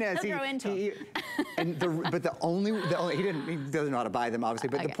the point is, he doesn't know how to buy them, obviously.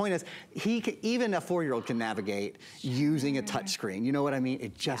 But the point is, even a 4-year-old can navigate using a touch screen. You know what I mean?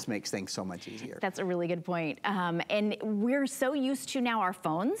 It just makes things so much easier. That's a really good point. And we're so used to now our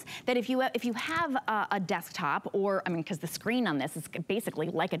phones that if you have a desktop, or I mean, because the screen on this is basically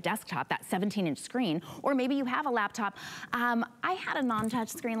like a desktop, that 17-inch screen, or maybe you have a laptop. I had a non-touch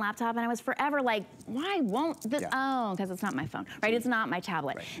screen laptop, and I was forever like, why won't this? Oh, because it's not my phone, right? It's not my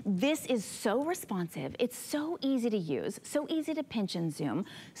tablet. Right. This is so responsive. It's so easy to use, so easy to pinch and zoom,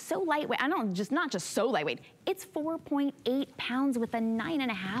 so lightweight. Not just so lightweight. It's 4.8 pounds with a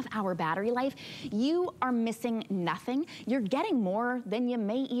 9.5-hour battery life. You are missing nothing. You're getting more than you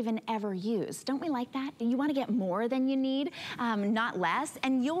may even ever use. Don't we like that? You want to get more than you need, not less,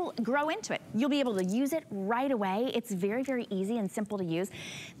 and you'll grow into it. You'll be able to use it right away. It's very, very easy and simple to use.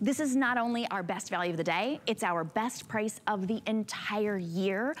 This is not only our best value of the day, it's our best price of the entire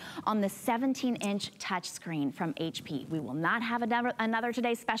year on the 17-inch touchscreen from HP. We will not have another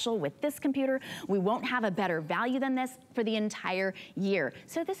Today Special with this computer. We won't have a better value than this for the entire year.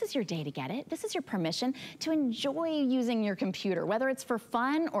 So this is your day to get it. This is your permission to enjoy using your computer, whether it's for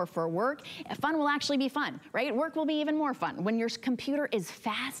fun or for work. Fun will actually be fun, right? Work will be even more fun. When your computer is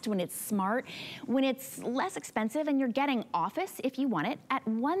fast, when it's smart, when it's less expensive, and you're getting Office, if you want it, at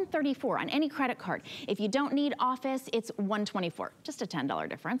 $134 on any credit card. If you don't need Office, it's $124, just a $10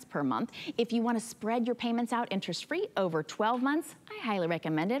 difference per month. If you want to spread your payments out interest-free over 12 months, I highly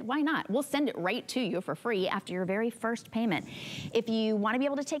recommend it. Why not? We'll send it right to you for free after your very first payment. If you want to be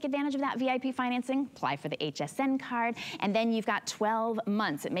able to take advantage of that VIP financing, apply for the HSN card, and then you've got 12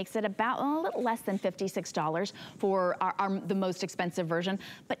 months. It makes it about a little less than $56 for the most expensive version.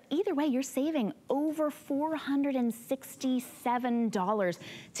 But either way, you're saving over $467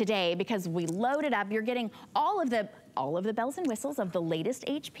 today because we load it up. You're getting all of the bells and whistles of the latest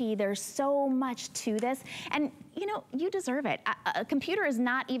HP. There's so much to this, and you know, you deserve it. A computer is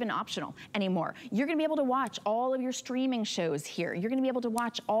not even optional anymore. You're gonna be able to watch all of your streaming shows here. You're gonna be able to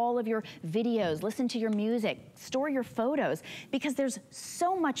watch all of your videos, listen to your music, store your photos, because there's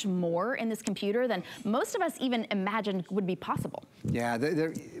so much more in this computer than most of us even imagined would be possible. Yeah,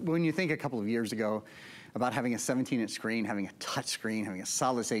 when you think a couple of years ago about having a 17-inch screen, having a touch screen, having a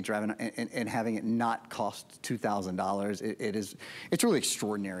solid-state drive, and having it not cost $2,000. It's really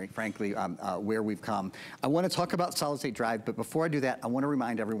extraordinary, frankly, where we've come. I want to talk about solid-state drive, but before I do that, I want to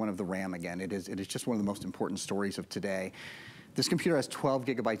remind everyone of the RAM again. It is just one of the most important stories of today. This computer has 12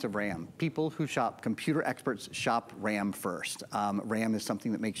 gigabytes of RAM. People who shop, computer experts shop RAM first. RAM is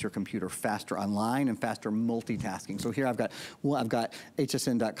something that makes your computer faster online and faster multitasking. So here I've got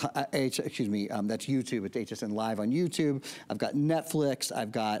HSN.com, that's YouTube. It's HSN Live on YouTube. I've got Netflix.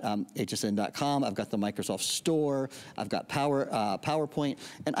 I've got HSN.com. I've got the Microsoft Store. I've got PowerPoint.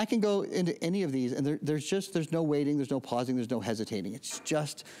 And I can go into any of these, and there's no waiting, there's no pausing, there's no hesitating. It's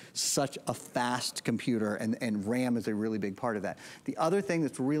just such a fast computer, and RAM is a really big part of that. The other thing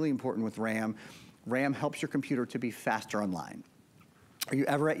that's really important with RAM helps your computer to be faster online. Are you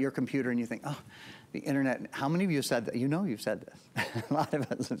ever at your computer and you think, oh, the internet, how many of you have said that? You know you've said this. A lot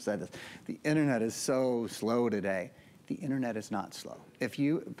of us have said this. The internet is so slow today. The internet is not slow. If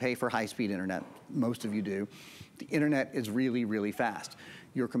you pay for high-speed internet, most of you do, the internet is really, really fast.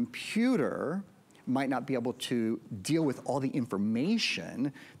 Your computer might not be able to deal with all the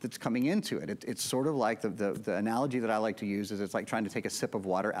information that's coming into it. It's sort of like the analogy that I like to use is it's like trying to take a sip of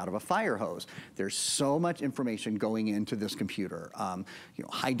water out of a fire hose. There's so much information going into this computer, you know,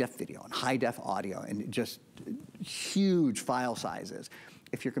 high-def video and high-def audio and just huge file sizes.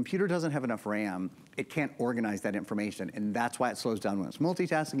 If your computer doesn't have enough RAM, it can't organize that information, and that's why it slows down when it's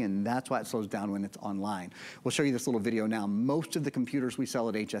multitasking, and that's why it slows down when it's online. We'll show you this little video now. Most of the computers we sell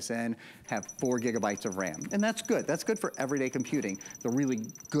at HSN have 4 gigabytes of RAM, and that's good. That's good for everyday computing. The really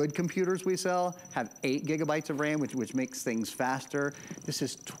good computers we sell have 8 gigabytes of RAM, which makes things faster. This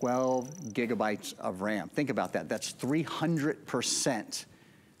is 12 gigabytes of RAM. Think about that. That's 300%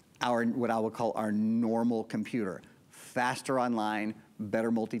 what I would call our normal computer. Faster online,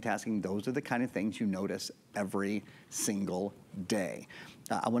 better multitasking. Those are the kind of things you notice every single day.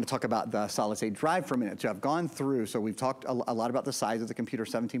 I want to talk about the solid-state drive for a minute. So I've gone through, so we've talked a lot about the size of the computer,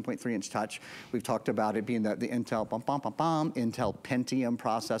 17.3-inch touch. We've talked about it being the Intel, Intel Pentium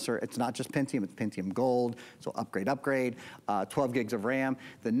processor. It's not just Pentium, it's Pentium Gold, so upgrade, 12 gigs of RAM.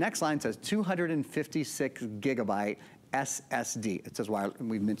 The next line says 256 gigabyte SSD. It says wireless,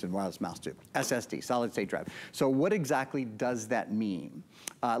 we've mentioned wireless mouse too. SSD, solid state drive. So what exactly does that mean?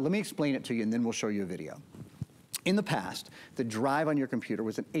 Let me explain it to you and then we'll show you a video. In the past, the drive on your computer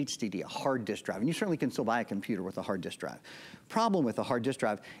was an HDD, a hard disk drive, and you certainly can still buy a computer with a hard disk drive. Problem with a hard disk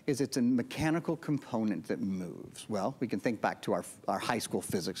drive is it's a mechanical component that moves. Well, we can think back to our high school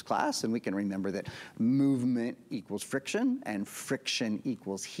physics class, and we can remember that movement equals friction, and friction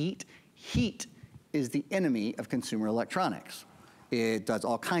equals heat. Heat is the enemy of consumer electronics. It does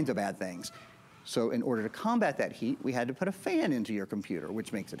all kinds of bad things. So in order to combat that heat, we had to put a fan into your computer,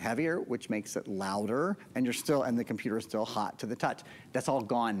 which makes it heavier, which makes it louder, and the computer is still hot to the touch. That's all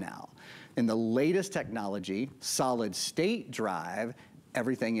gone now. In the latest technology, solid state drive,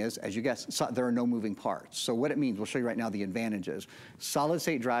 everything is, as you guessed, there are no moving parts. So what it means, we'll show you right now the advantages. Solid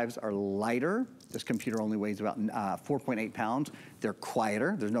state drives are lighter. This computer only weighs about 4.8 pounds. They're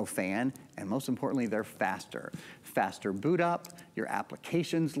quieter, there's no fan, and most importantly, they're faster. Faster boot up, your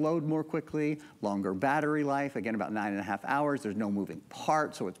applications load more quickly, longer battery life, again about 9.5 hours. There's no moving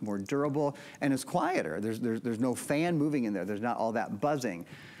parts, so it's more durable, and it's quieter. There's no fan moving in there. There's not all that buzzing.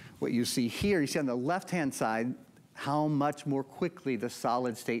 What you see here, you see on the left-hand side, how much more quickly the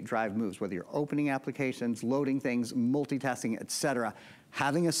solid state drive moves, whether you're opening applications, loading things, multitasking, et cetera.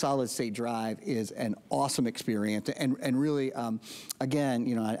 Having a solid state drive is an awesome experience. And really, again,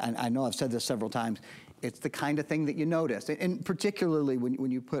 you know, I know I've said this several times, it's the kind of thing that you notice. And particularly when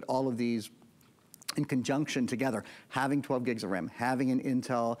you put all of these in conjunction together, having 12 gigs of RAM, having an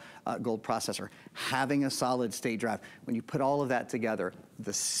Intel Gold processor, having a solid state drive, when you put all of that together,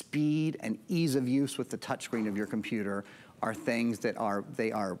 the speed and ease of use with the touchscreen of your computer are things that are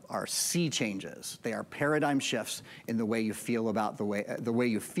sea changes. They are paradigm shifts in the way you feel about the way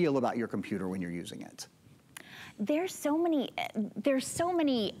you feel about your computer when you're using it. There's so many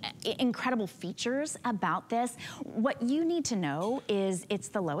incredible features about this. What you need to know is it's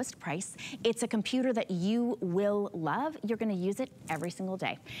the lowest price. It's a computer that you will love. You're gonna use it every single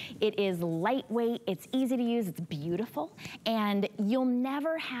day. It is lightweight, it's easy to use, it's beautiful, and you'll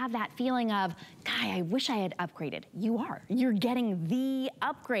never have that feeling of, Guy, I wish I had upgraded. You are. You're getting the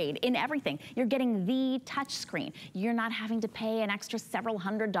upgrade in everything. You're getting the touch screen. You're not having to pay an extra several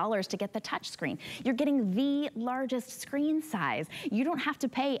 $100s to get the touch screen. You're getting the largest screen size. You don't have to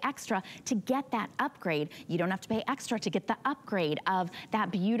pay extra to get that upgrade. You don't have to pay extra to get the upgrade of that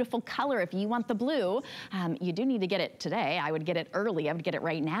beautiful color. If you want the blue, you do need to get it today. I would get it early. I would get it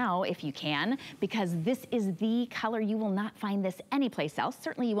right now if you can, because this is the color. You will not find this anyplace else.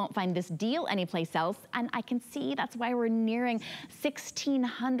 Certainly you won't find this deal anyplace else, and I can see that's why we're nearing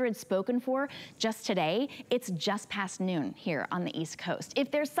 1,600 spoken for just today. It's just past noon here on the East Coast.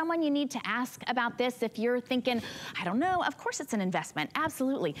 If there's someone you need to ask about this, if you're thinking, I don't know, of course it's an investment,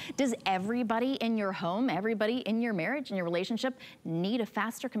 absolutely. Does everybody in your home, everybody in your marriage, in your relationship need a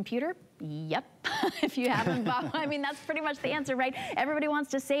faster computer? Yep, if you haven't bought, I mean, that's pretty much the answer, right? Everybody wants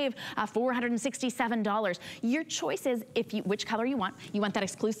to save $467. Your choice is which color you want. You want that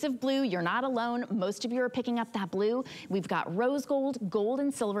exclusive blue, you're not alone. Most of you are picking up that blue. We've got rose gold, gold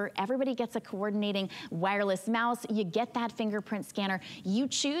and silver. Everybody gets a coordinating wireless mouse. You get that fingerprint scanner. You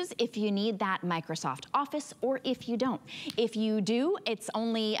choose if you need that Microsoft Office or if you don't. If you do, it's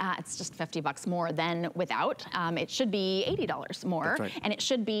only, it's just 50 bucks more than without. It should be $80 more. That's right. And it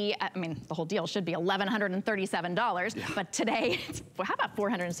should be, I mean, the whole deal should be $1,137, yeah. But today, well, how about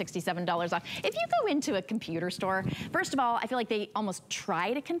 $467 off? If you go into a computer store, first of all, I feel like they almost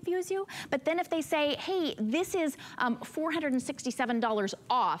try to confuse you, but then if they say, hey, this is $467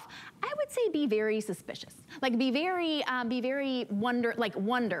 off, I would say be very suspicious. Like be very wonder,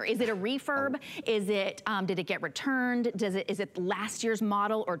 is it a refurb? Is it, did it get returned? Is it last year's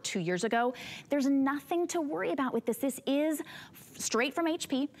model or 2 years ago? There's nothing to worry about with this. This is straight from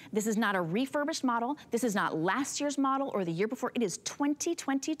HP. This is not a refurbished model. This is not last year's model or the year before. It is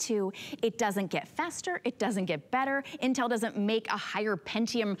 2022. It doesn't get faster. It doesn't get better. Intel doesn't make a higher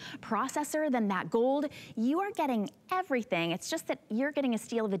Pentium processor than that gold. You are getting everything. It's just that you're getting a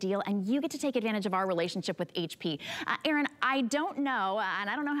steal of a deal and you get to take advantage of our relationship with HP. Aaron, I don't know, and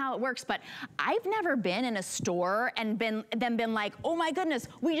I don't know how it works, but I've never been in a store and been like, oh my goodness,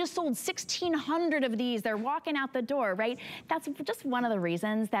 we just sold 1,600 of these. They're walking out the door, right? That's just one of the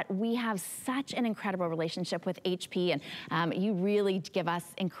reasons that we have such an incredible relationship with HP, and you really give us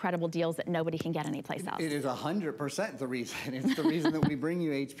incredible deals that nobody can get anyplace else. It is 100% the reason. It's the reason that we bring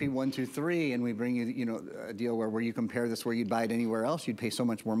you HP 123 and we bring you, you know, a deal where you compare this where you'd buy it anywhere else, you'd pay so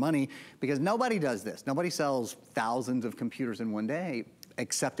much more money, because nobody does this. Nobody sells thousands of computers in one day.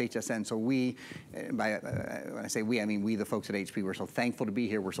 accept HSN. So we, when I say we, I mean we, the folks at HP, we're so thankful to be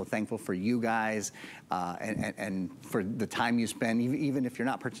here. We're so thankful for you guys and for the time you spend. Even if you're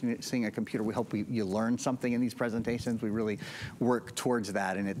not purchasing a computer, we hope you learn something in these presentations. We really work towards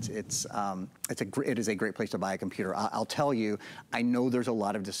that, and it is a great place to buy a computer. I'll tell you, I know there's a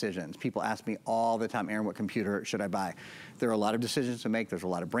lot of decisions. People ask me all the time, Aaron, what computer should I buy? There are a lot of decisions to make. There's a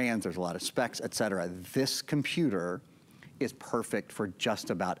lot of brands. There's a lot of specs, et cetera. This computer is perfect for just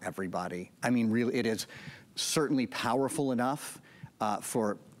about everybody. I mean, really, it is certainly powerful enough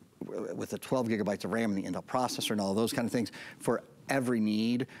with the 12 gigabytes of RAM and the Intel processor and all those kind of things, for every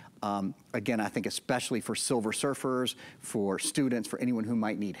need. Again, I think especially for silver surfers, for students, for anyone who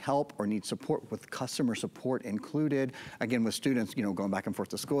might need help or need support, with customer support included. Again, with students, you know, going back and forth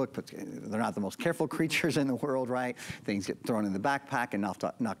to school, they're not the most careful creatures in the world, right? Things get thrown in the backpack and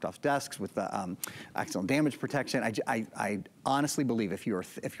knocked off desks with the accidental damage protection. I honestly believe if you're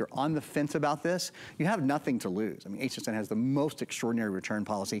on the fence about this, you have nothing to lose. I mean, HSN has the most extraordinary return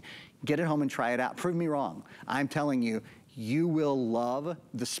policy. Get it home and try it out. Prove me wrong. I'm telling you, you will love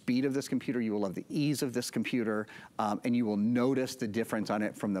the speed of this computer, you will love the ease of this computer, and you will notice the difference on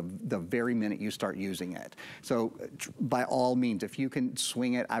it from the very minute you start using it. So by all means, if you can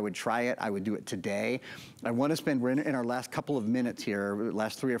swing it, I would try it, I would do it today. I want to spend, we're in our last couple of minutes here,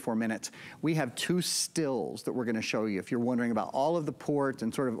 last 3 or 4 minutes, we have 2 stills that we're going to show you. If you're wondering about all of the ports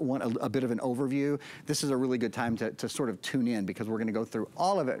and sort of want a bit of an overview, this is a really good time to sort of tune in, because we're going to go through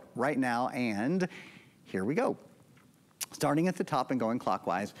all of it right now, and here we go. Starting at the top and going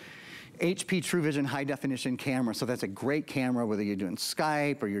clockwise, HP TrueVision high definition camera. So that's a great camera, whether you're doing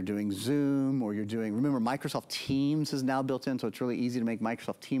Skype or you're doing Zoom or you're doing, remember Microsoft Teams is now built in, so it's really easy to make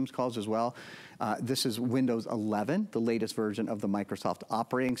Microsoft Teams calls as well. This is Windows 11, the latest version of the Microsoft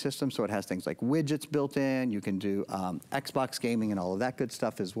operating system. So it has things like widgets built in. You can do Xbox gaming and all of that good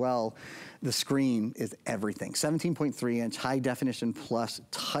stuff as well. The screen is everything. 17.3 inch high definition plus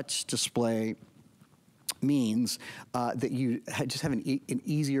touch display means that you just have an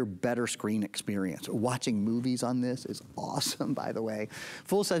easier, better screen experience. Watching movies on this is awesome, by the way.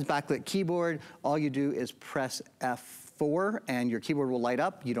 Full-size backlit keyboard. All you do is press F4 and your keyboard will light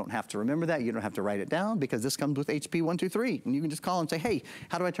up. You don't have to remember that. You don't have to write it down, because this comes with HP 123. And you can just call and say, hey,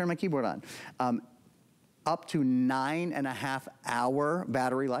 how do I turn my keyboard on? Up to 9.5 hour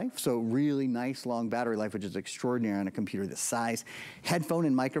battery life. So really nice long battery life, which is extraordinary on a computer this size. Headphone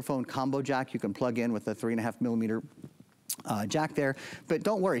and microphone combo jack you can plug in with a 3.5 millimeter jack there. But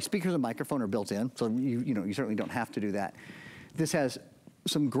don't worry, speakers and microphone are built in, so you certainly don't have to do that. This has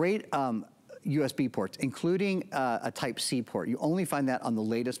some great USB ports, including a Type-C port. You only find that on the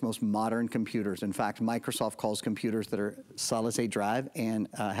latest, most modern computers. In fact, Microsoft calls computers that are solid-state drive and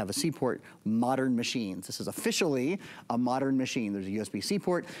have a C port modern machines. This is officially a modern machine. There's a USB-C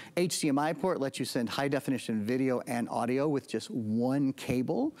port. HDMI port lets you send high-definition video and audio with just one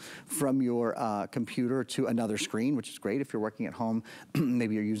cable from your computer to another screen, which is great if you're working at home.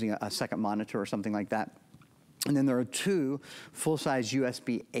 Maybe you're using a second monitor or something like that. And then there are 2 full-size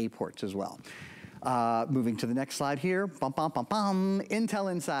USB-A ports as well. Moving to the next slide here,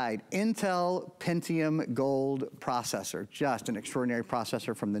 Intel inside. Intel Pentium Gold processor, just an extraordinary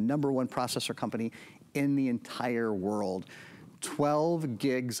processor from the #1 processor company in the entire world. 12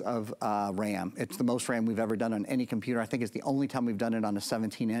 gigs of RAM. It's the most RAM we've ever done on any computer. I think it's the only time we've done it on a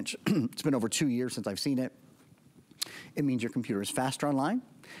 17-inch. It's been over 2 years since I've seen it. It means your computer is faster online.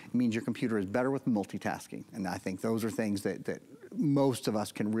 It means your computer is better with multitasking. And I think those are things that most of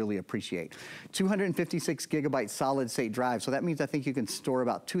us can really appreciate. 256 gigabyte solid state drive. So that means I think you can store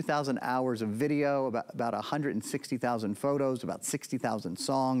about 2,000 hours of video, about 160,000 photos, about 60,000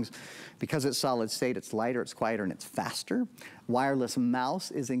 songs. Because it's solid state, it's lighter, it's quieter, and it's faster. Wireless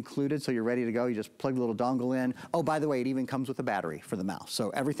mouse is included, so you're ready to go. You just plug the little dongle in. Oh, by the way, it even comes with a battery for the mouse. So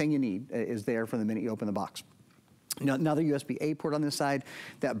everything you need is there from the minute you open the box. Now, another USB-A port on this side,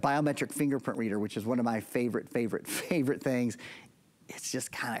 that biometric fingerprint reader, which is one of my favorite things. It's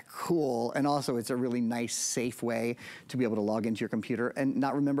just kind of cool. And also it's a really nice, safe way to be able to log into your computer and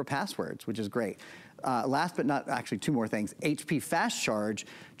not remember passwords, which is great. Last but not, actually 2 more things. HP Fast Charge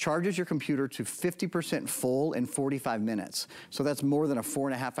charges your computer to 50% full in 45 minutes. So that's more than a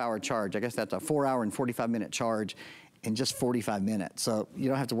 4.5 hour charge. I guess that's a 4 hour and 45 minute charge in just 45 minutes. So you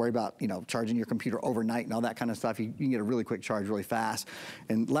don't have to worry about, charging your computer overnight and all that kind of stuff. You can get a really quick charge really fast.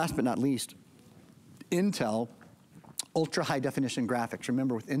 And last but not least, Intel ultra high definition graphics.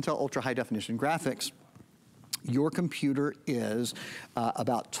 Remember, with Intel ultra high definition graphics, your computer is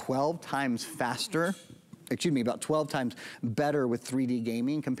about 12 times faster about 12 times better with 3D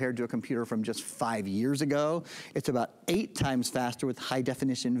gaming compared to a computer from just 5 years ago. It's about 8 times faster with high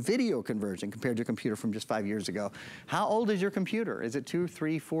definition video conversion compared to a computer from just 5 years ago. How old is your computer? Is it 2,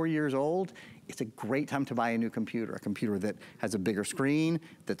 3, 4 years old? It's a great time to buy a new computer, a computer that has a bigger screen,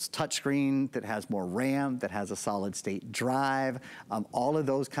 that's touchscreen, that has more RAM, that has a solid state drive. All of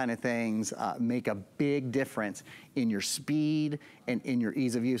those kind of things make a big difference in your speed and in your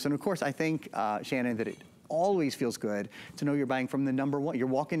ease of use. And of course, I think, Shannon, that it always feels good to know you're buying from the #1. You're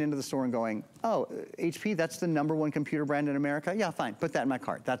walking into the store and going, oh, HP, that's the #1 computer brand in America? Yeah, fine, put that in my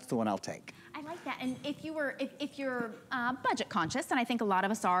cart. That's the one I'll take. I like that. And if you're budget conscious, and I think a lot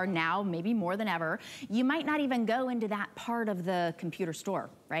of us are now, maybe more than ever, you might not even go into that part of the computer store,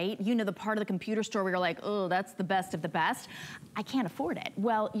 right? You know, the part of the computer store where you're like, oh, that's the best of the best. I can't afford it.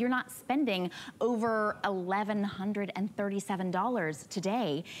 Well, you're not spending over $1,137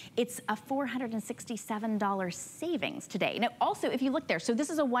 today. It's a $467 savings today. Now, also, if you look there, so this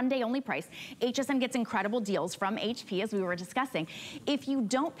is a one-day only price. HSN gets incredible deals from HP, as we were discussing. If you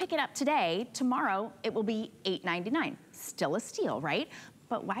don't pick it up today, tomorrow it will be $8.99. Still a steal, right?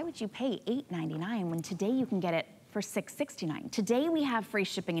 But why would you pay $8.99 when today you can get it for $6.69. Today we have free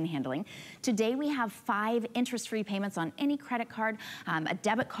shipping and handling. Today we have 5 interest-free payments on any credit card, a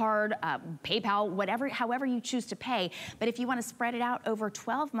debit card, PayPal, whatever, however you choose to pay. But if you want to spread it out over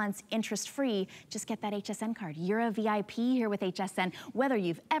 12 months interest-free, just get that HSN card. You're a VIP here with HSN. Whether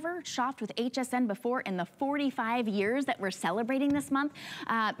you've ever shopped with HSN before in the 45 years that we're celebrating this month,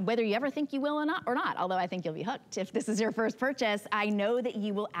 whether you ever think you will or not, although I think you'll be hooked if this is your first purchase, I know that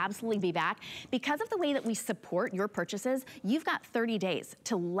you will absolutely be back. Because of the way that we support your purchases, you've got 30 days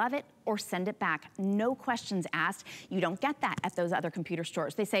to love it or send it back. No questions asked. You don't get that at those other computer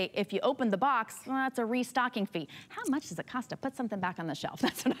stores. They say, if you open the box, well, that's a restocking fee. How much does it cost to put something back on the shelf?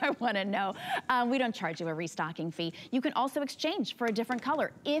 That's what I want to know. We don't charge you a restocking fee. You can also exchange for a different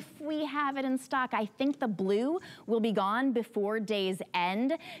color. If we have it in stock, I think the blue will be gone before day's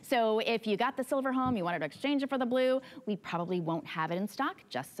end. So if you got the silver home, you wanted to exchange it for the blue, we probably won't have it in stock,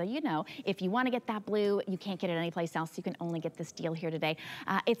 just so you know. If you want to get that blue, you can't get it anyplace else. You can only get this deal here today.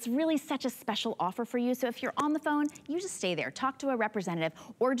 It's really such a special offer for you. So if you're on the phone, you just stay there, talk to a representative,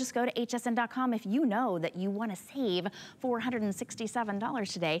 or just go to hsn.com. If you know that you want to save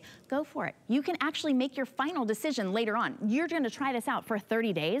 $467 today, go for it. You can actually make your final decision later on. You're going to try this out for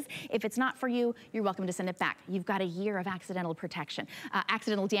 30 days. If it's not for you, you're welcome to send it back. You've got a year of accidental protection,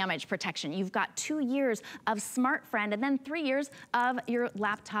 accidental damage protection. You've got 2 years of Smart Friend, and then 3 years of your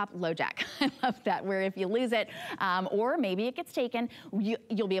laptop LoJack. I love that, where if you lose it, or maybe it gets taken,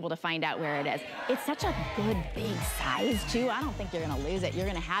 you'll be able to find out where it is. It's such a good big size too. I don't think you're gonna lose it. You're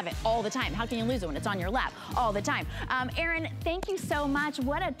gonna have it all the time. How can you lose it when it's on your lap all the time? Aaron, thank you so much.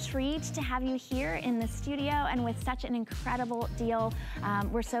 What a treat to have you here in the studio and with such an incredible deal.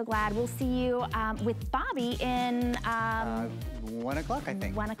 We're so glad. We'll see you with Bobby in 1 o'clock, I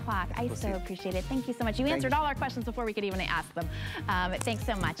think. 1 o'clock. I so appreciate it. Thank you so much. You answered all our questions before we could even ask them. Thanks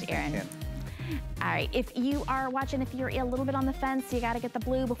so much, Aaron. All right, if you are watching, if you're a little bit on the fence, you got to get the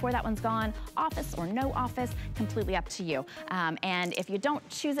blue before that one's gone. Office or no office, completely up to you. And if you don't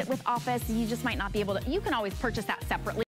choose it with office, you just might not be able to, you can always purchase that separately.